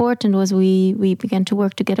very important was we began to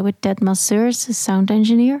work together with Ted Masseurs, a sound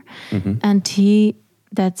engineer. And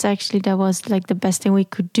that was like the best thing we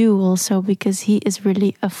could do also, because he is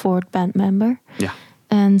really a Ford band member. Yeah.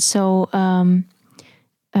 And so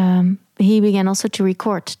he began also to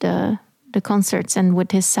record the concerts, and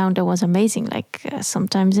with his sound that was amazing. Like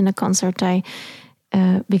sometimes in a concert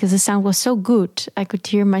because the sound was so good, I could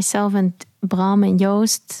hear myself and Bram and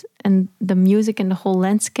Joost and the music and the whole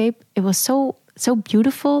landscape. It was so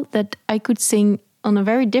beautiful that I could sing on a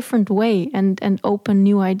very different way and open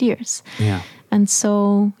new ideas. Yeah. And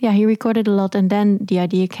so, he recorded a lot, and then the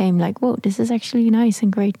idea came like, whoa, this is actually nice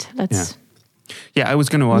and great. Let's... Yeah, I was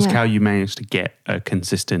going to ask how you managed to get a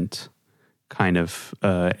consistent kind of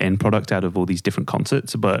end product out of all these different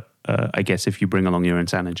concerts, but I guess if you bring along your own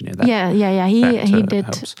sound engineer, he did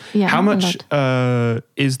helps. Yeah, how much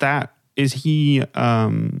is that? Is he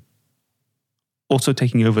also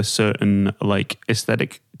taking over certain like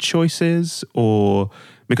aesthetic choices, or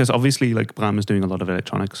because obviously like Bram is doing a lot of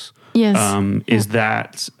electronics? Yes. Is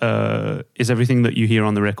that is everything that you hear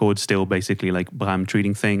on the record still basically like Bram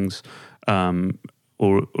treating things?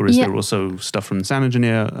 Or is there also stuff from the sound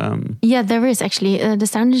engineer? There is actually. The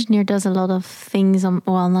sound engineer does a lot of things.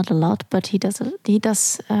 Not a lot, but he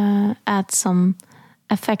does add some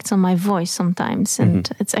effects on my voice sometimes. And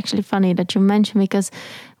it's actually funny that you mentioned, because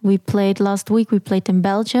last week we played in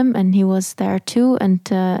Belgium, and he was there too. And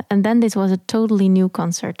then this was a totally new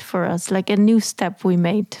concert for us, like a new step we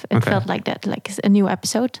made. It felt like that, like a new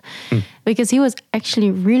episode, because he was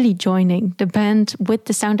actually really joining the band with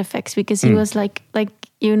the sound effects, because he was like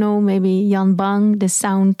maybe Jan Bang, the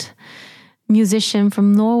sound musician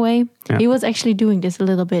from Norway. Yeah. He was actually doing this a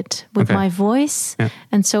little bit with my voice,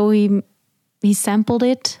 and so he sampled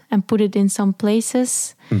it and put it in some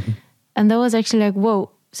places, and that was actually like, whoa.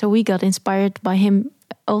 So we got inspired by him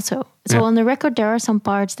also. So on the record, there are some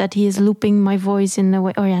parts that he is looping my voice in a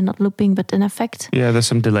way, not looping, but an effect. Yeah, there's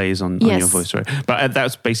some delays on your voice, right? But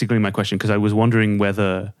that's basically my question, because I was wondering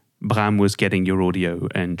whether Bram was getting your audio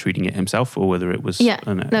and treating it himself, or whether it was...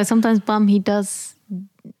 No, sometimes Bram, he does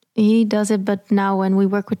it, but now when we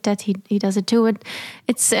work with Ted, he does it too.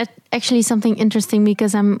 It's actually something interesting,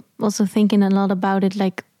 because I'm also thinking a lot about it,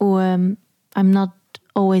 like, I'm not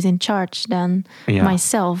always in charge then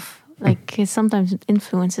myself. Like sometimes it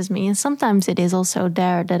influences me, and sometimes it is also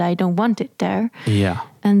there that I don't want it there. Yeah.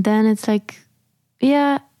 And then it's like,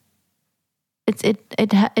 it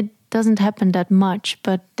doesn't happen that much,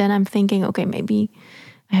 but then I'm thinking, okay, maybe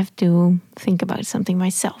I have to think about something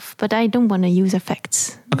myself, but I don't want to use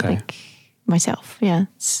effects like myself. Yeah.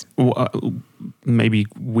 Maybe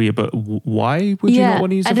weird, but why would you not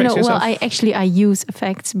want to use effects yourself? Well, I use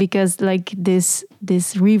effects because like this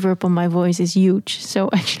reverb on my voice is huge. So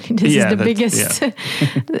actually this is the biggest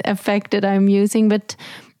effect that I'm using. But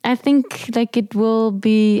I think like it will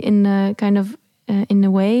be in a kind of, in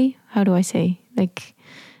a way, how do I say? Like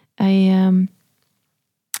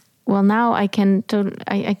now I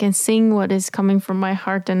can sing what is coming from my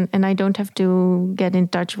heart, and I don't have to get in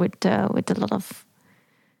touch with a lot of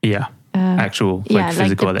actual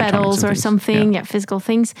physical like the pedals or something, physical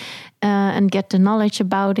things, and get the knowledge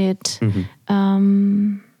about it.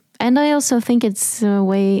 And I also think it's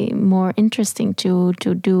way more interesting to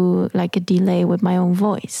do like a delay with my own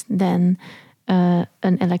voice than an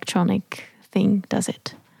electronic thing does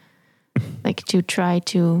it. Like to try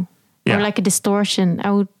to or like a distortion.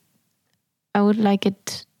 I would like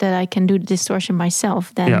it that I can do the distortion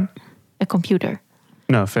myself than a computer.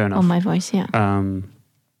 No, fair enough. On my voice,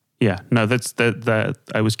 no, that's that.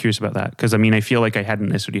 I was curious about that, because I mean, I feel like I hadn't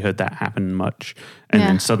necessarily heard that happen much, and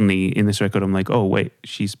then suddenly in this record, I'm like, oh wait,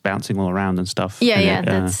 she's bouncing all around and stuff.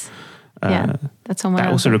 That's on my.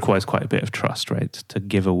 That also requires quite a bit of trust, right? To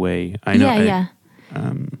give away. I know.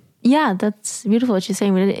 Yeah, that's beautiful what you're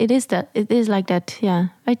saying. But it is that. It is like that. Yeah,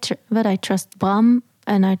 but I trust Bram,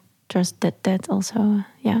 and I trust that also.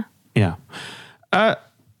 Yeah. Yeah.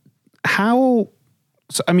 How?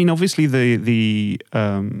 So, I mean, obviously the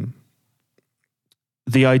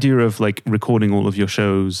idea of like recording all of your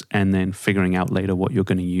shows and then figuring out later what you're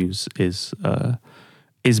going to use is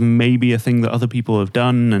maybe a thing that other people have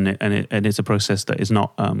done, and it's a process that is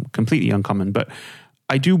not completely uncommon. But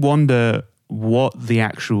I do wonder what the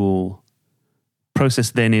actual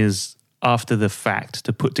process then is after the fact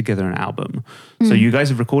to put together an album. So you guys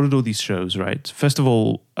have recorded all these shows, right? First of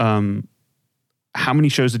all, how many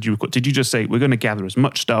shows did you record? Did you just say, we're going to gather as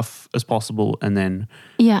much stuff as possible and then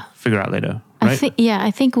figure out later, right?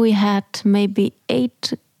 I think we had maybe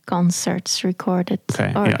 8 concerts recorded,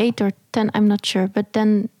 or 8 or 10, I'm not sure. But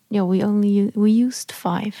then, we used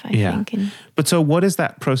 5, I think. But so what is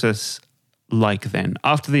that process like then?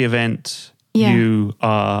 After the event, you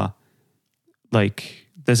are like,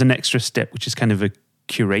 there's an extra step, which is kind of a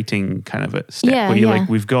curating kind of a step where you're like,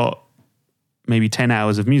 we've got maybe 10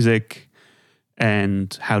 hours of music,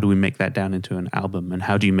 and how do we make that down into an album? And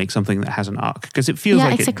how do you make something that has an arc? Because it feels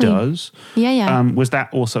like it does. Yeah. Was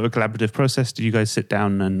that also a collaborative process? Did you guys sit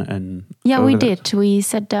down and Yeah, we did. We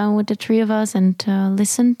sat down with the 3 of us and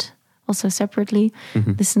listened, also separately.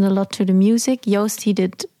 Listened a lot to the music. Joost, he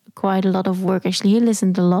did quite a lot of work. Actually, he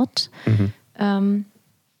listened a lot. And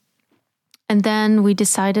then we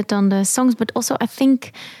decided on the songs. But also, I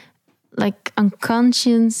think, like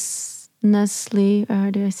unconsciously,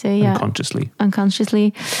 or do I say? Yeah,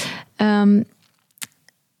 unconsciously.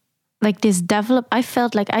 Like this I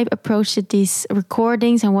felt like I approached these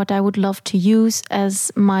recordings and what I would love to use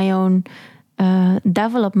as my own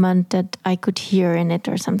development that I could hear in it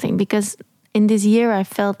or something. Because in this year, I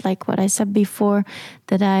felt like what I said before,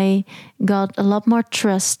 that I got a lot more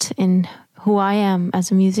trust in who I am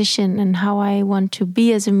as a musician and how I want to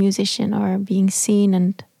be as a musician, or being seen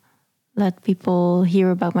and let people hear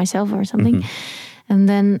about myself or something. And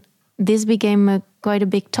then this became quite a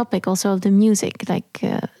big topic also of the music, like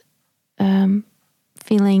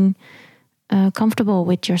feeling comfortable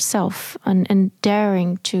with yourself and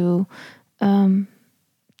daring to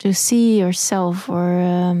see yourself,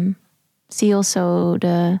 or see also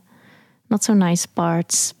the not so nice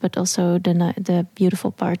parts, but also the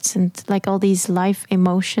beautiful parts, and like all these life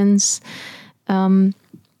emotions.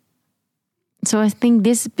 So I think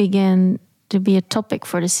this began to be a topic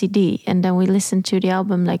for the CD. And then we listened to the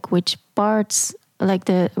album, like which parts, like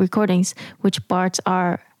the recordings, which parts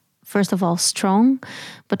are, first of all, strong,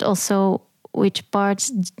 but also which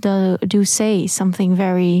parts do say something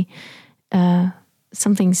very,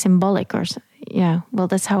 something symbolic, or, well,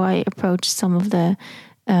 that's how I approach some of the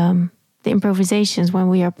improvisations. When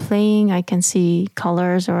we are playing, I can see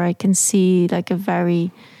colors, or I can see like I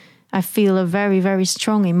feel a very, very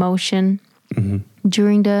strong emotion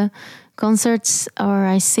during the concerts, or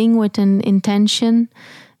I sing with an intention,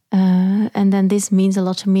 and then this means a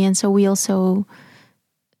lot to me. And so we also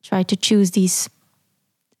try to choose these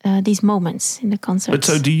moments in the concerts. But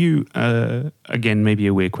so do you, again, maybe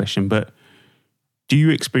a weird question, but do you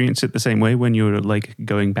experience it the same way when you're like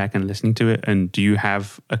going back and listening to it? And do you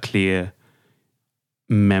have a clear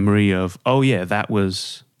memory of, oh yeah, that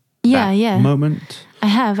was that moment? I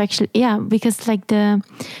have actually, because like the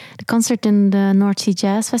concert in the North Sea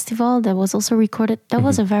Jazz Festival that was also recorded, that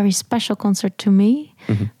was a very special concert to me,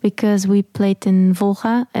 because we played in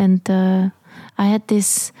Volga, and I had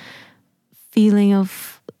this feeling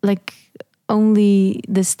of like only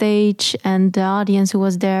the stage and the audience who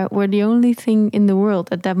was there were the only thing in the world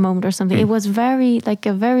at that moment or something. It was very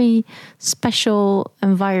a very special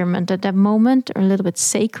environment at that moment, or a little bit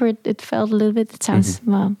sacred. It felt a little bit, it sounds,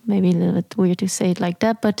 well, maybe a little bit weird to say it like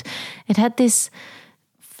that, but it had this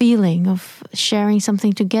feeling of sharing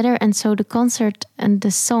something together. And so the concert and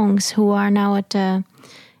the songs who are now at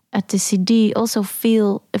the CD also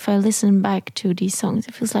feel, if I listen back to these songs,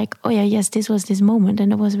 it feels like, oh yeah, yes, this was this moment.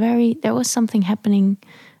 And there was something happening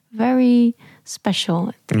very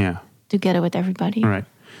special together with everybody. Right.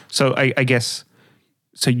 So I guess,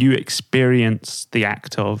 so you experience the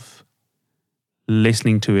act of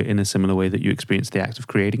listening to it in a similar way that you experience the act of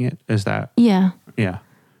creating it? Is that? Yeah. Yeah.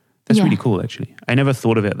 That's really cool, actually. I never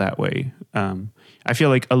thought of it that way. I feel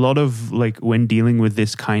like a lot of like when dealing with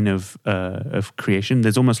this kind of creation,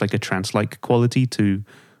 there's almost like a trance-like quality to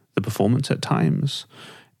the performance at times,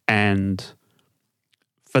 and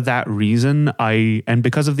for that reason, and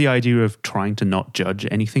because of the idea of trying to not judge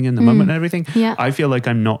anything in the moment and everything, I feel like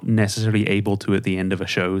I'm not necessarily able to at the end of a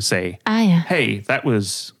show say, "Hey, that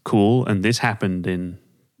was cool, and this happened in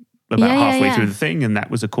about halfway through the thing, and that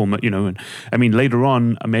was a cool, and I mean, later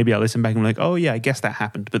on, maybe I'll listen back and be like, oh yeah, I guess that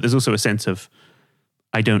happened. But there's also a sense of,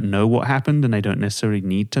 I don't know what happened, and I don't necessarily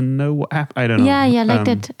need to know what happened. I don't know. Yeah, like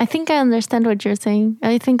that. I think I understand what you're saying.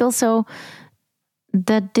 I think also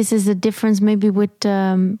that this is a difference maybe with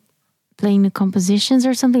playing the compositions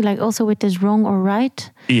or something, like also with this wrong or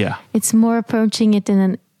right. Yeah. It's more approaching it in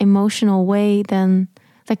an emotional way than...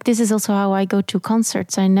 Like, this is also how I go to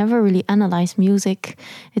concerts. I never really analyze music.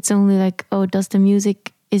 It's only like, oh,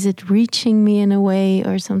 is it reaching me in a way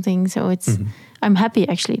or something? So it's, I'm happy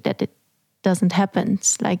actually that it doesn't happen.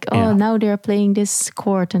 It's like, now they're playing this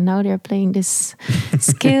chord and now they're playing this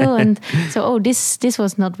scale. And so, this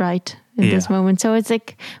was not right in this moment. So it's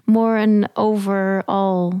like more an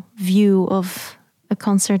overall view of a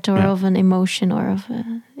concert or of an emotion or of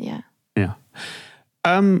Yeah.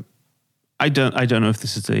 I don't know if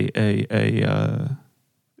this is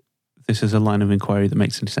this is a line of inquiry that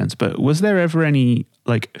makes any sense, but was there ever any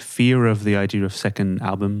like fear of the idea of second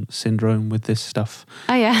album syndrome with this stuff?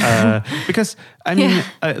 Oh yeah. Because I mean,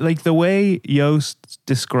 like the way Joost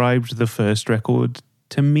described the first record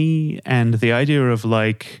to me, and the idea of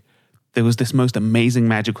like, there was this most amazing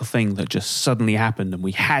magical thing that just suddenly happened and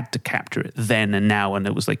we had to capture it then and now. And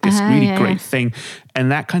it was like this really great thing.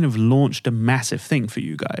 And that kind of launched a massive thing for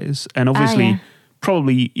you guys. And obviously,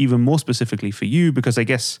 probably even more specifically for you, because I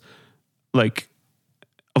guess like,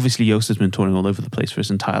 obviously Joost has been touring all over the place for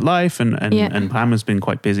his entire life. And Bram has been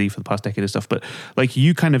quite busy for the past decade and stuff. But like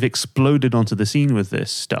you kind of exploded onto the scene with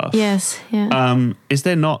this stuff. Yes, yeah. Is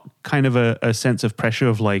there not kind of a sense of pressure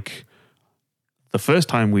of like, the first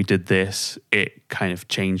time we did this, it kind of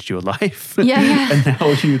changed your life. Yeah. And now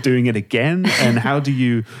you're doing it again. And how do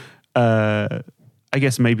you, I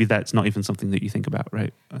guess maybe that's not even something that you think about,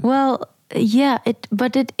 right? Well, yeah,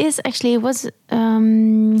 but it is actually, it was, how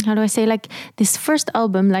do I say, like this first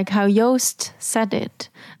album, like how Joost said it,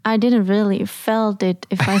 I didn't really felt it.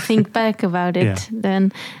 If I think back about it,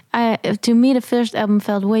 then to me, the first album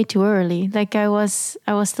felt way too early. Like I was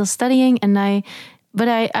still studying but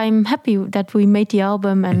I'm happy that we made the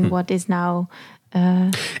album and what is now...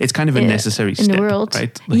 it's kind of a necessary step in the world,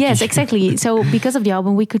 right? Like yes, exactly. So because of the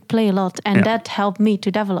album, we could play a lot, and that helped me to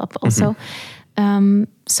develop also.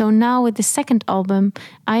 So now with the second album,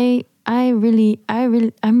 I'm really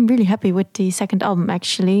happy with the second album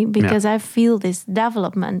actually, because I feel this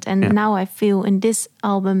development, and now I feel in this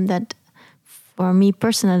album that, for me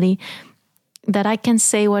personally, that I can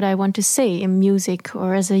say what I want to say in music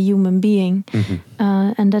or as a human being,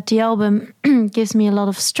 and that the album gives me a lot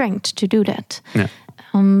of strength to do that. Yeah.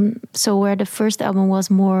 So where the first album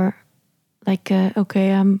was more like,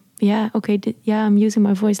 I'm using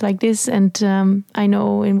my voice like this, and I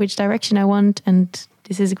know in which direction I want, and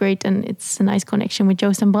this is great, and it's a nice connection with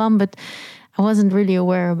Joost and Bram, but I wasn't really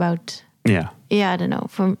aware about. I don't know.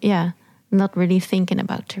 Not really thinking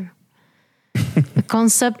about the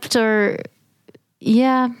concept or.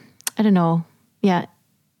 Yeah, I don't know. Yeah,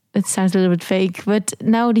 it sounds a little bit fake, but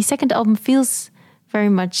now the second album feels very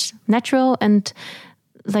much natural, and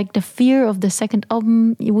like the fear of the second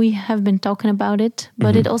album, we have been talking about it,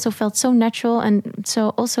 but it also felt so natural. And so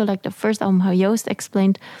also like the first album, how Joost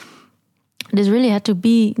explained, this really had to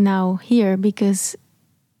be now here because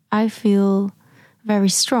I feel very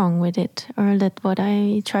strong with it, or that what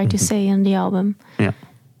I try to say in the album. Yeah.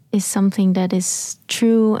 Is something that is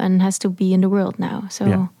true and has to be in the world now.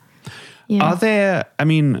 So, Are there, I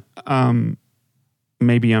mean,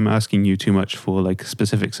 maybe I'm asking you too much for like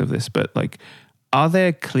specifics of this, but like, are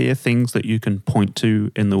there clear things that you can point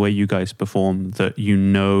to in the way you guys perform that you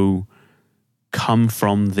know come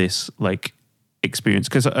from this like experience?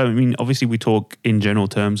 Because I mean, obviously we talk in general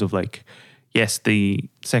terms of like, yes, the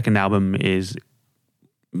second album is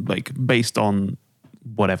like based on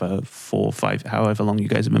whatever, 4 or 5, however long you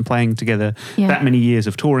guys have been playing together, that many years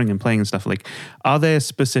of touring and playing and stuff. Like, are there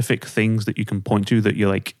specific things that you can point to that you're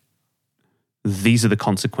like, these are the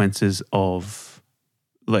consequences of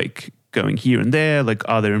like going here and there? Like,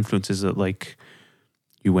 are there influences that like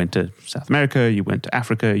you went to South America, you went to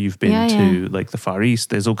Africa, you've been to like the Far East,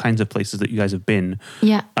 there's all kinds of places that you guys have been.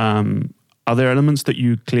 Are there elements that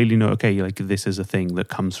you clearly know, okay, like this is a thing that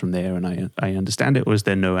comes from there and I understand it, or is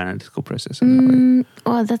there no analytical process in that way?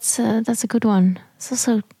 Well, that's a good one. It's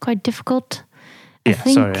also quite difficult. Yeah, I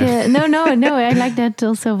think, sorry. No, I like that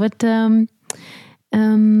also. But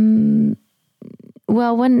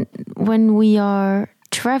well, when we are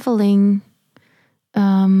traveling,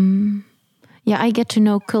 I get to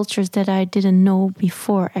know cultures that I didn't know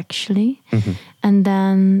before actually, and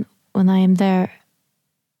then when I am there,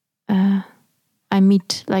 I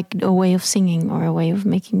meet like a way of singing or a way of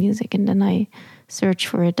making music, and then I search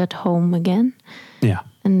for it at home again. Yeah.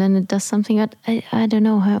 And then it does something that I don't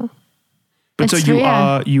know how. But so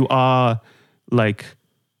you are like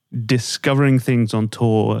discovering things on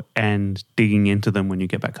tour and digging into them when you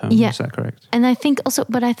get back home. Yeah. Is that correct? And I think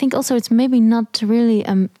also it's maybe not really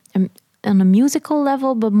on a musical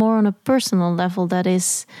level, but more on a personal level. That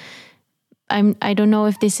is, I don't know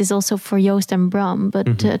if this is also for Joost and Bram,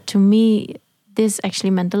 but to me, this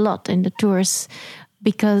actually meant a lot in the tours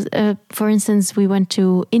because, for instance, we went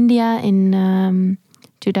to India in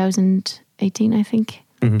 2018, I think.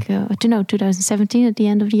 2017 at the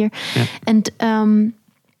end of the year. Yeah. And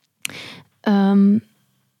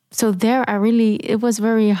so there it was a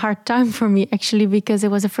very hard time for me actually, because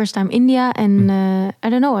it was the first time India, and I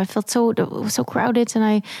don't know, I felt so crowded and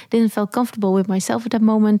I didn't feel comfortable with myself at that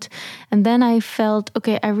moment. And then I felt,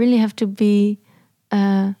 okay, I really have to be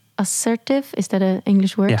assertive. Is that an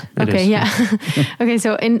English word? Yeah, okay, is. Yeah. Okay,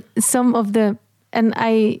 so in some of the, and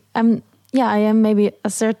I am maybe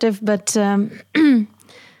assertive, but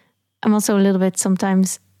I'm also a little bit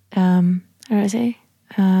sometimes, how do I say,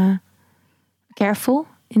 careful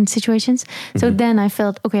in situations. So then I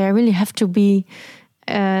felt, okay, I really have to be,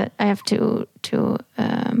 I have to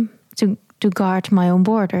guard my own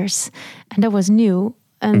borders, and that was new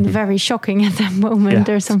and very shocking at that moment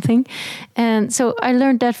or something. And so I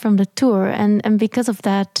learned that from the tour, and because of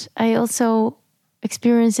that, I also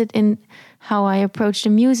experienced it in how I approach the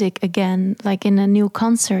music again, like in a new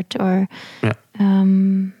concert or.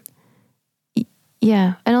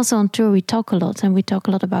 Yeah, and also on tour we talk a lot, and we talk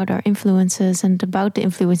a lot about our influences and about the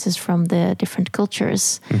influences from the different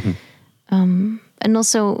cultures. And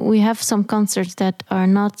also we have some concerts that are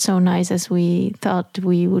not so nice as we thought.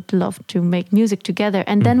 We would love to make music together,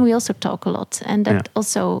 and then we also talk a lot, and that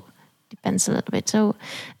also depends a little bit. So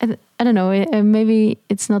I don't know, maybe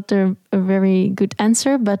it's not a very good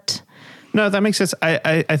answer, but... No, that makes sense.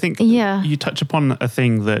 I think you touch upon a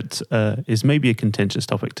thing that is maybe a contentious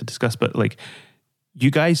topic to discuss, but like, you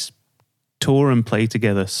guys tour and play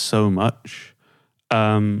together so much.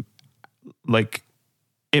 Like,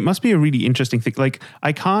 it must be a really interesting thing. Like,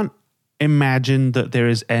 I can't imagine that there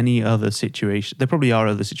is any other situation. There probably are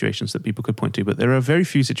other situations that people could point to, but there are very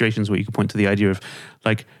few situations where you could point to the idea of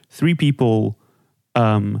like three people,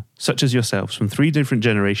 such as yourselves, from three different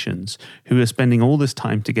generations who are spending all this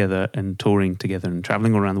time together and touring together and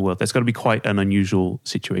traveling around the world. That's got to be quite an unusual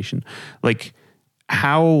situation. Like,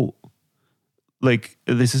 how... Like,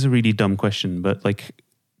 this is a really dumb question, but like,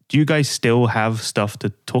 do you guys still have stuff to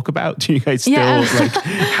talk about? Do you guys still like,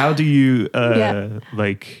 how do you,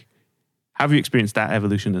 like, how have you experienced that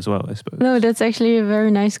evolution as well, I suppose? No, that's actually a very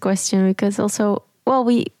nice question, because also, well,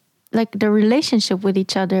 we, like, the relationship with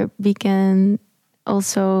each other became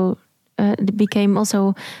also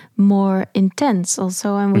more intense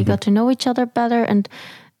also, and we got to know each other better, and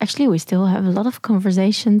actually, we still have a lot of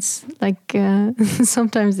conversations. Like,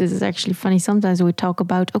 sometimes this is actually funny. Sometimes we talk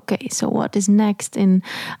about, okay, so what is next in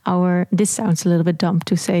our... This sounds a little bit dumb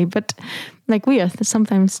to say, but like we are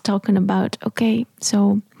sometimes talking about, okay,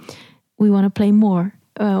 so we want to play more.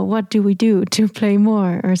 What do we do to play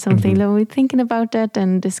more or something? So we're thinking about that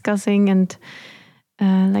and discussing, and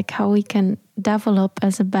like how we can develop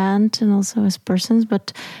as a band and also as persons,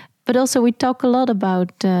 but also we talk a lot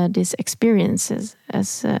about these experiences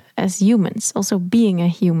as humans, also being a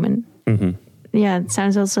human. Yeah, it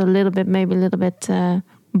sounds also maybe a little bit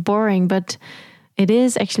boring, but it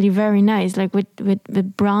is actually very nice. Like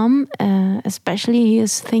with Bram, especially, he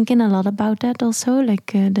is thinking a lot about that also,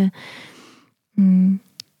 like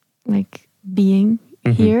like being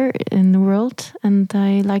here in the world. And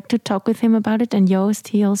I like to talk with him about it. And Joost,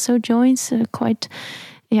 he also joins quite...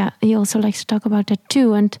 Yeah, he also likes to talk about that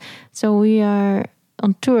too. And so we are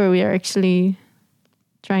on tour, we are actually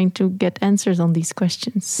trying to get answers on these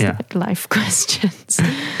questions, like life questions.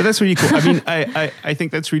 But that's really cool. I mean, I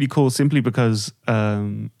think that's really cool simply because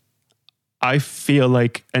I feel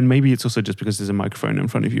like, and maybe it's also just because there's a microphone in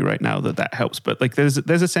front of you right now that helps. But like, there's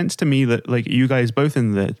a sense to me that like you guys, both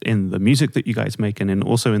in the music that you guys make, and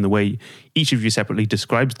also in the way each of you separately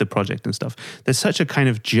describes the project and stuff, there's such a kind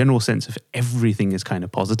of general sense of everything is kind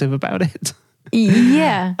of positive about it.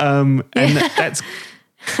 Yeah. And that's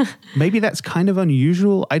maybe that's kind of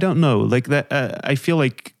unusual. I don't know. Like that, I feel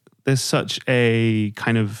like there's such a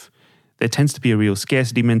kind of... There tends to be a real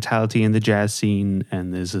scarcity mentality in the jazz scene,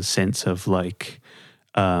 and there's a sense of like,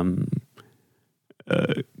 kind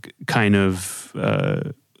of,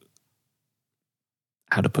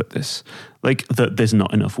 how to put this, like that there's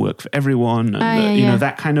not enough work for everyone, and you know,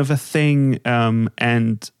 that kind of a thing,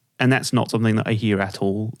 and that's not something that I hear at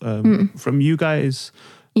all from you guys.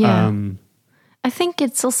 Yeah. I think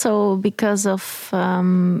it's also because of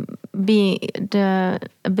being the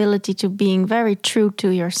ability to being very true to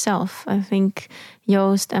yourself. I think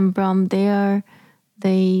Joost and Bram, they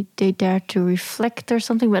dare to reflect or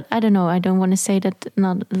something, but I don't know. I don't want to say that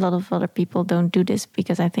not a lot of other people don't do this,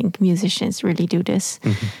 because I think musicians really do this.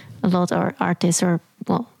 A lot are artists or,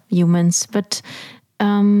 well, humans. But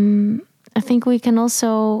I think we can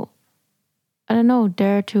also, I don't know,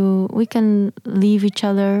 we can leave each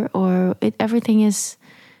other, or everything is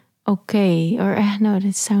okay. Or no,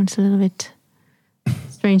 this sounds a little bit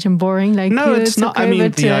strange and boring. Like, no, it's not. Okay, I mean,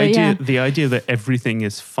 but, the idea that everything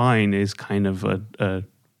is fine is kind of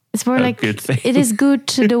it's more like good thing. It is good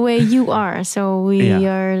the way you are. So we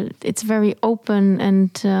are. It's very open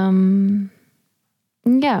and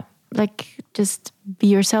like just be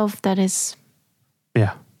yourself. That is.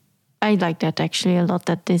 Yeah. I like that actually a lot.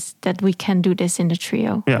 That we can do this in the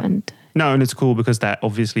trio. Yeah. And it's cool because that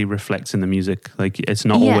obviously reflects in the music. Like, it's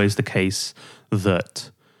not always the case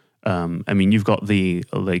that. I mean, you've got the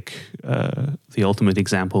ultimate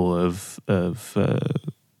example of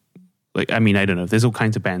like, I mean, I don't know. There's all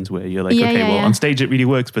kinds of bands where you're like, on stage it really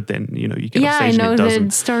works, but then you get off stage I know and it doesn't.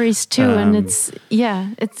 the stories too, and it's.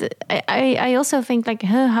 I also think like,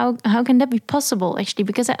 how can that be possible actually?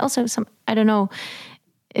 Because I also I don't know.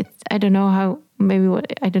 I don't know how.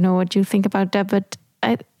 I don't know what you think about that, but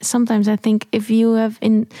sometimes I think if you have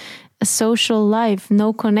in a social life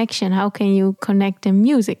no connection, how can you connect in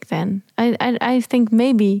music then? I think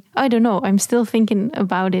maybe, I don't know, I'm still thinking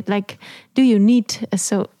about it. Like, do you need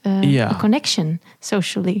a connection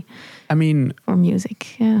socially? I mean, for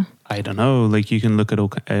music, yeah. I don't know. Like, you can look at all.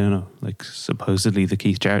 I don't know. Like, supposedly the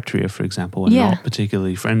Keith Jarrett Trio, for example, are not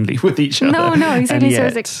particularly friendly with each other. No, exactly. And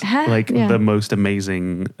yet, so it's like the most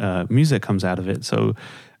amazing music comes out of it. So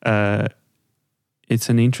it's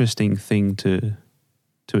an interesting thing to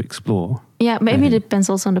explore. Yeah, maybe it depends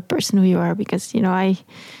also on the person who you are, because I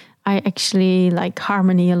actually like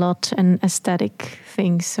harmony a lot and aesthetic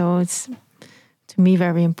things, so it's to me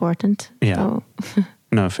very important. Yeah. So.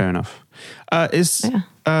 No, fair enough. Is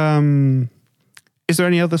there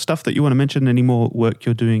any other stuff that you want to mention? Any more work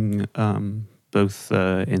you're doing, both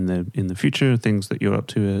in the future, things that you're up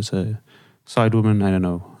to as a side woman? I don't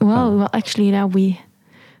know. Well, actually, now we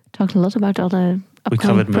talked a lot about all the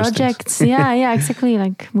upcoming projects. yeah, exactly.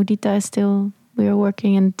 Like Mudita is still, we are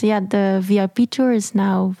working, and the VIP tour is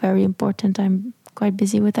now very important. I'm quite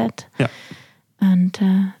busy with that. Yeah. And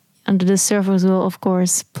Under the Surfers will, of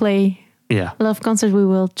course, play a lot of concerts. We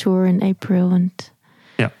will tour in April and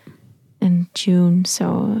in June.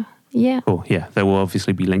 So cool. Yeah, there will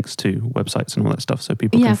obviously be links to websites and all that stuff, so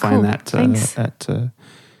people can find that at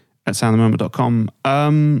soundthemoment.com.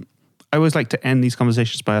 I always like to end these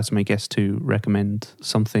conversations by asking my guests to recommend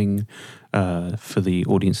something for the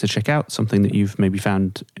audience to check out, something that you've maybe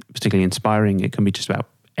found particularly inspiring. It can be just about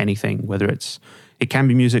anything, whether it can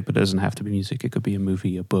be music, but it doesn't have to be music. It could be a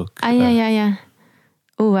movie, a book. Yeah.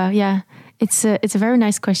 Oh, wow, yeah. It's a very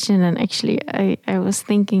nice question, and actually, I was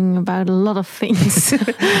thinking about a lot of things.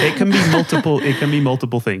 It can be multiple. It can be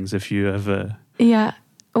multiple things if you have a. Yeah.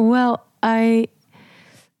 Well,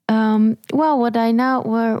 what I now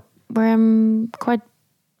where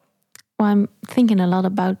I'm thinking a lot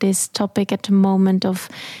about this topic at the moment of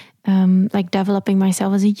like developing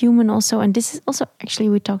myself as a human also. And this is also, actually,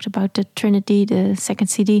 we talked about the Trinity, the second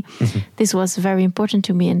CD. Mm-hmm. This was very important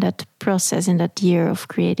to me in that process, in that year of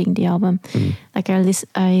creating the album. Mm-hmm. Like I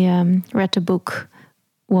read the book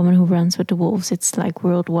Woman Who Runs with the Wolves. It's like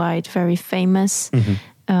worldwide very famous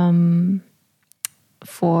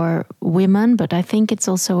for women, but I think it's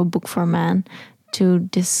also a book for men to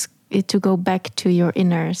go back to your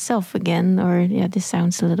inner self again. Or this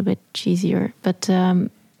sounds a little bit cheesier, but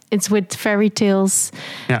it's with fairy tales,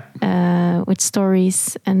 with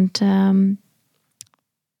stories, and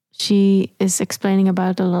she is explaining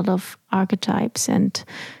about a lot of archetypes and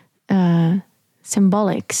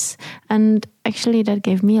symbolics, and actually that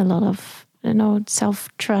gave me a lot of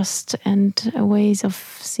self-trust and ways of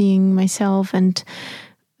seeing myself and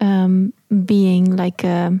being like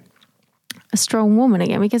a strong woman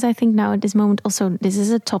again, because I think now at this moment also this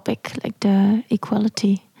is a topic, like the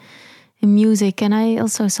equality in music, and I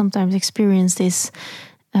also sometimes experience this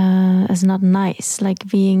as not nice, like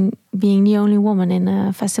being the only woman in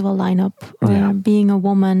a festival lineup, or being a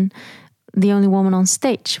woman, the only woman on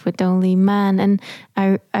stage with the only man. And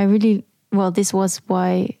I really, this was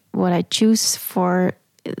what I choose for.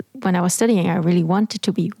 When I was studying, I really wanted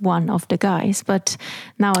to be one of the guys, but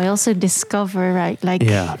now I also discover, I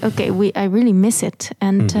really miss it,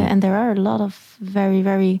 and and there are a lot of very,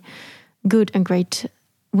 very good and great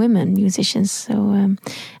women musicians. So, and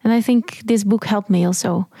I think this book helped me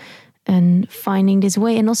also in finding this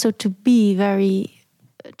way, and also to believe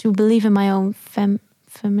in my own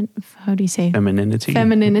how do you say? Femininity.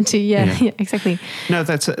 Femininity, yeah, exactly. No,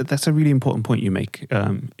 that's a really important point you make.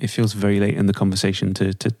 It feels very late in the conversation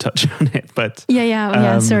to touch on it, but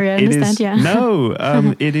sorry, I understand. No,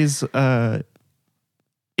 it is.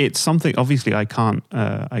 It's something. Obviously, I can't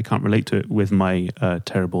relate to it with my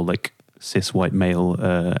terrible like cis white male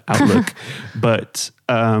outlook, but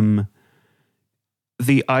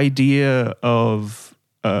the idea of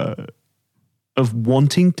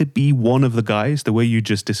wanting to be one of the guys, the way you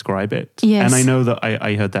just describe it. Yes. And I know that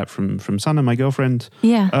I heard that from Sana, my girlfriend,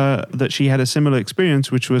 that she had a similar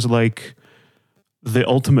experience, which was like, the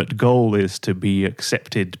ultimate goal is to be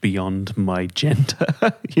accepted beyond my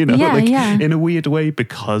gender, in a weird way,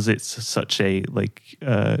 because it's such a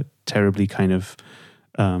terribly kind of,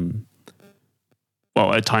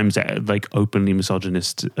 at times like openly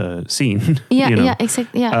misogynist scene.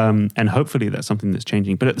 Exactly. And hopefully that's something that's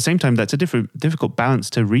changing. But at the same time, that's a difficult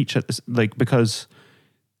balance to reach at this, because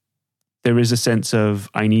there is a sense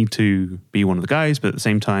of I need to be one of the guys, but at the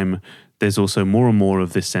same time, there's also more and more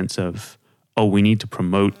of this sense of, we need to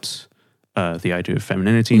promote the idea of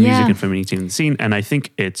femininity in music and femininity in the scene. And I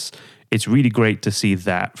think it's really great to see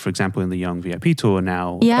that, for example, in the Young VIP tour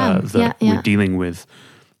now, we're dealing with.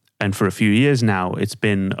 And for a few years now, it's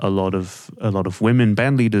been a lot of women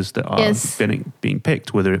band leaders that are being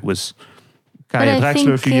picked. Whether it was Kaya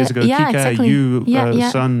Draxler a few years ago, Kika, exactly. you,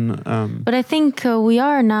 Sun. But I think we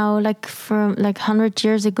are now, like from 100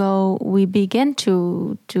 years ago, we began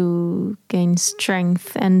to gain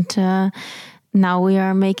strength, and now we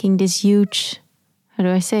are making this huge, how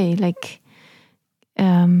do I say,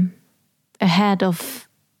 ahead of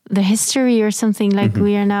the history or something. Like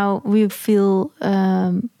we feel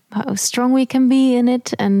how strong we can be in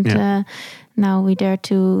it, and now we dare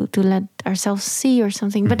to let ourselves see or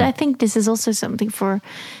something. But I think this is also something for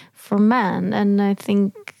man, and I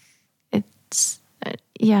think it's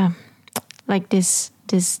like this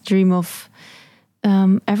dream of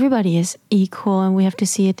everybody is equal, and we have to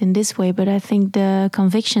see it in this way. But I think the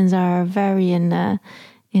convictions are very in an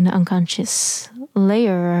unconscious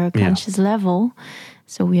layer or conscious level,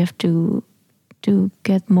 so we have to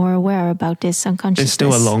get more aware about this unconsciousness.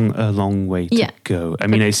 There's still a long way to go. I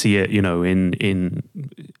mean, I see it, in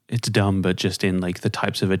it's dumb, but just in like the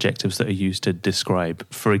types of adjectives that are used to describe,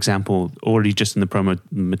 for example, already just in the promo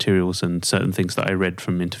materials and certain things that I read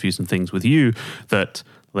from interviews and things with you, that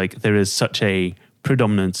like there is such a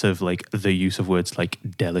predominance of like the use of words like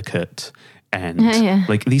delicate and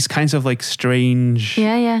like these kinds of like strange,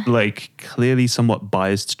 like clearly somewhat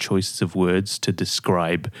biased choices of words to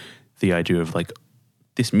describe the idea of like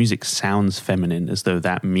this music sounds feminine, as though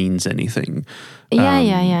that means anything.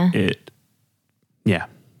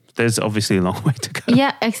 There's obviously a long way to go.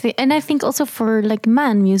 Yeah, actually, and I think also for like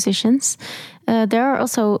man musicians, there are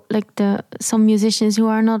also like some musicians who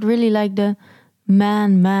are not really like the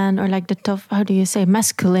man or like the tough, how do you say,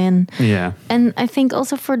 masculine. Yeah. And I think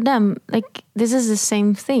also for them, like this is the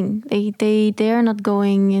same thing. They are not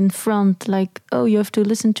going in front like, oh, you have to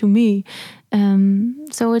listen to me.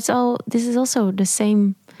 So this is also the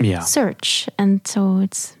same search, and so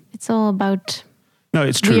it's all about. No,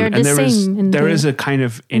 it's true, and there is a kind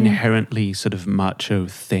of inherently sort of macho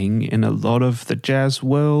thing in a lot of the jazz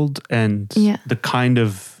world, and the kind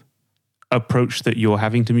of approach that you're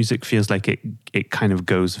having to music feels like it kind of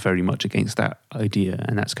goes very much against that idea,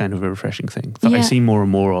 and that's kind of a refreshing thing that I see more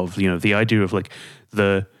and more of. The idea of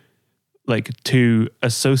to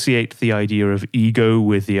associate the idea of ego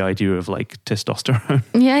with the idea of like testosterone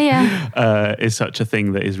is such a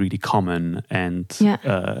thing that is really common and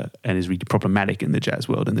is really problematic in the jazz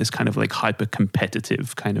world, in this kind of like hyper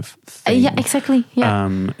competitive kind of thing. Exactly.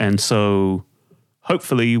 And so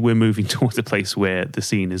hopefully we're moving towards a place where the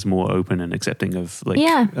scene is more open and accepting of like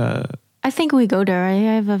I think we go there.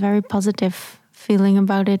 I have a very positive feeling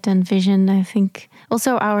about it and vision. I think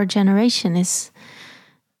also our generation is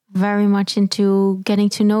very much into getting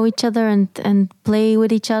to know each other and play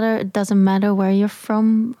with each other. It doesn't matter where you're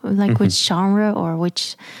from, like which genre or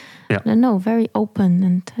which, I don't know, very open.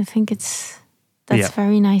 And I think that's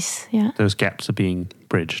very nice. Yeah. Those gaps are being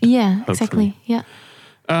bridged. Yeah, hopefully. Exactly. Yeah.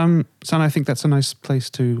 Sana, I think that's a nice place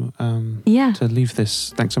to leave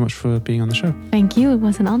this. Thanks so much for being on the show. Thank you. It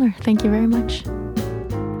was an honor. Thank you very much.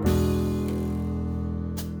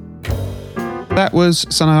 That was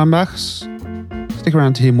Sana Hambachs. Stick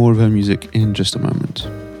around to hear more of her music in just a moment.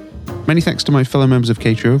 Many thanks to my fellow members of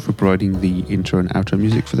KTRO for providing the intro and outro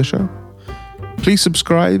music for the show. Please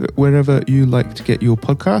subscribe wherever you like to get your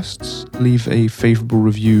podcasts. Leave a favorable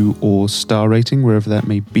review or star rating wherever that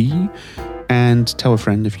may be. And tell a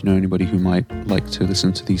friend if you know anybody who might like to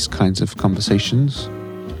listen to these kinds of conversations.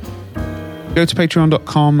 Go to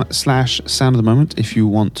patreon.com/sound of the moment if you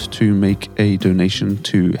want to make a donation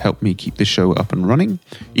to help me keep this show up and running.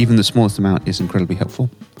 Even the smallest amount is incredibly helpful.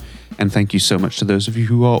 And thank you so much to those of you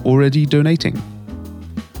who are already donating.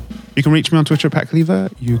 You can reach me on Twitter at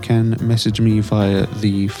PatCleaver. You can message me via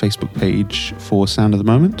the Facebook page for Sound of the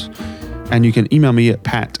Moment. And you can email me at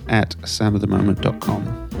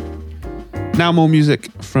pat@soundofthemoment.com. Now more music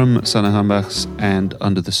from Sanne Heimbachs and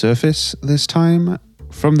Under the Surface. This time,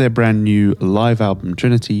 from their brand new live album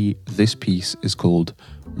Trinity, this piece is called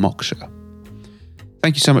Moksha.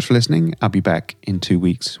 Thank you so much for listening. I'll be back in 2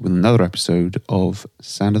 weeks with another episode of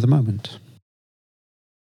Sound of the Moment.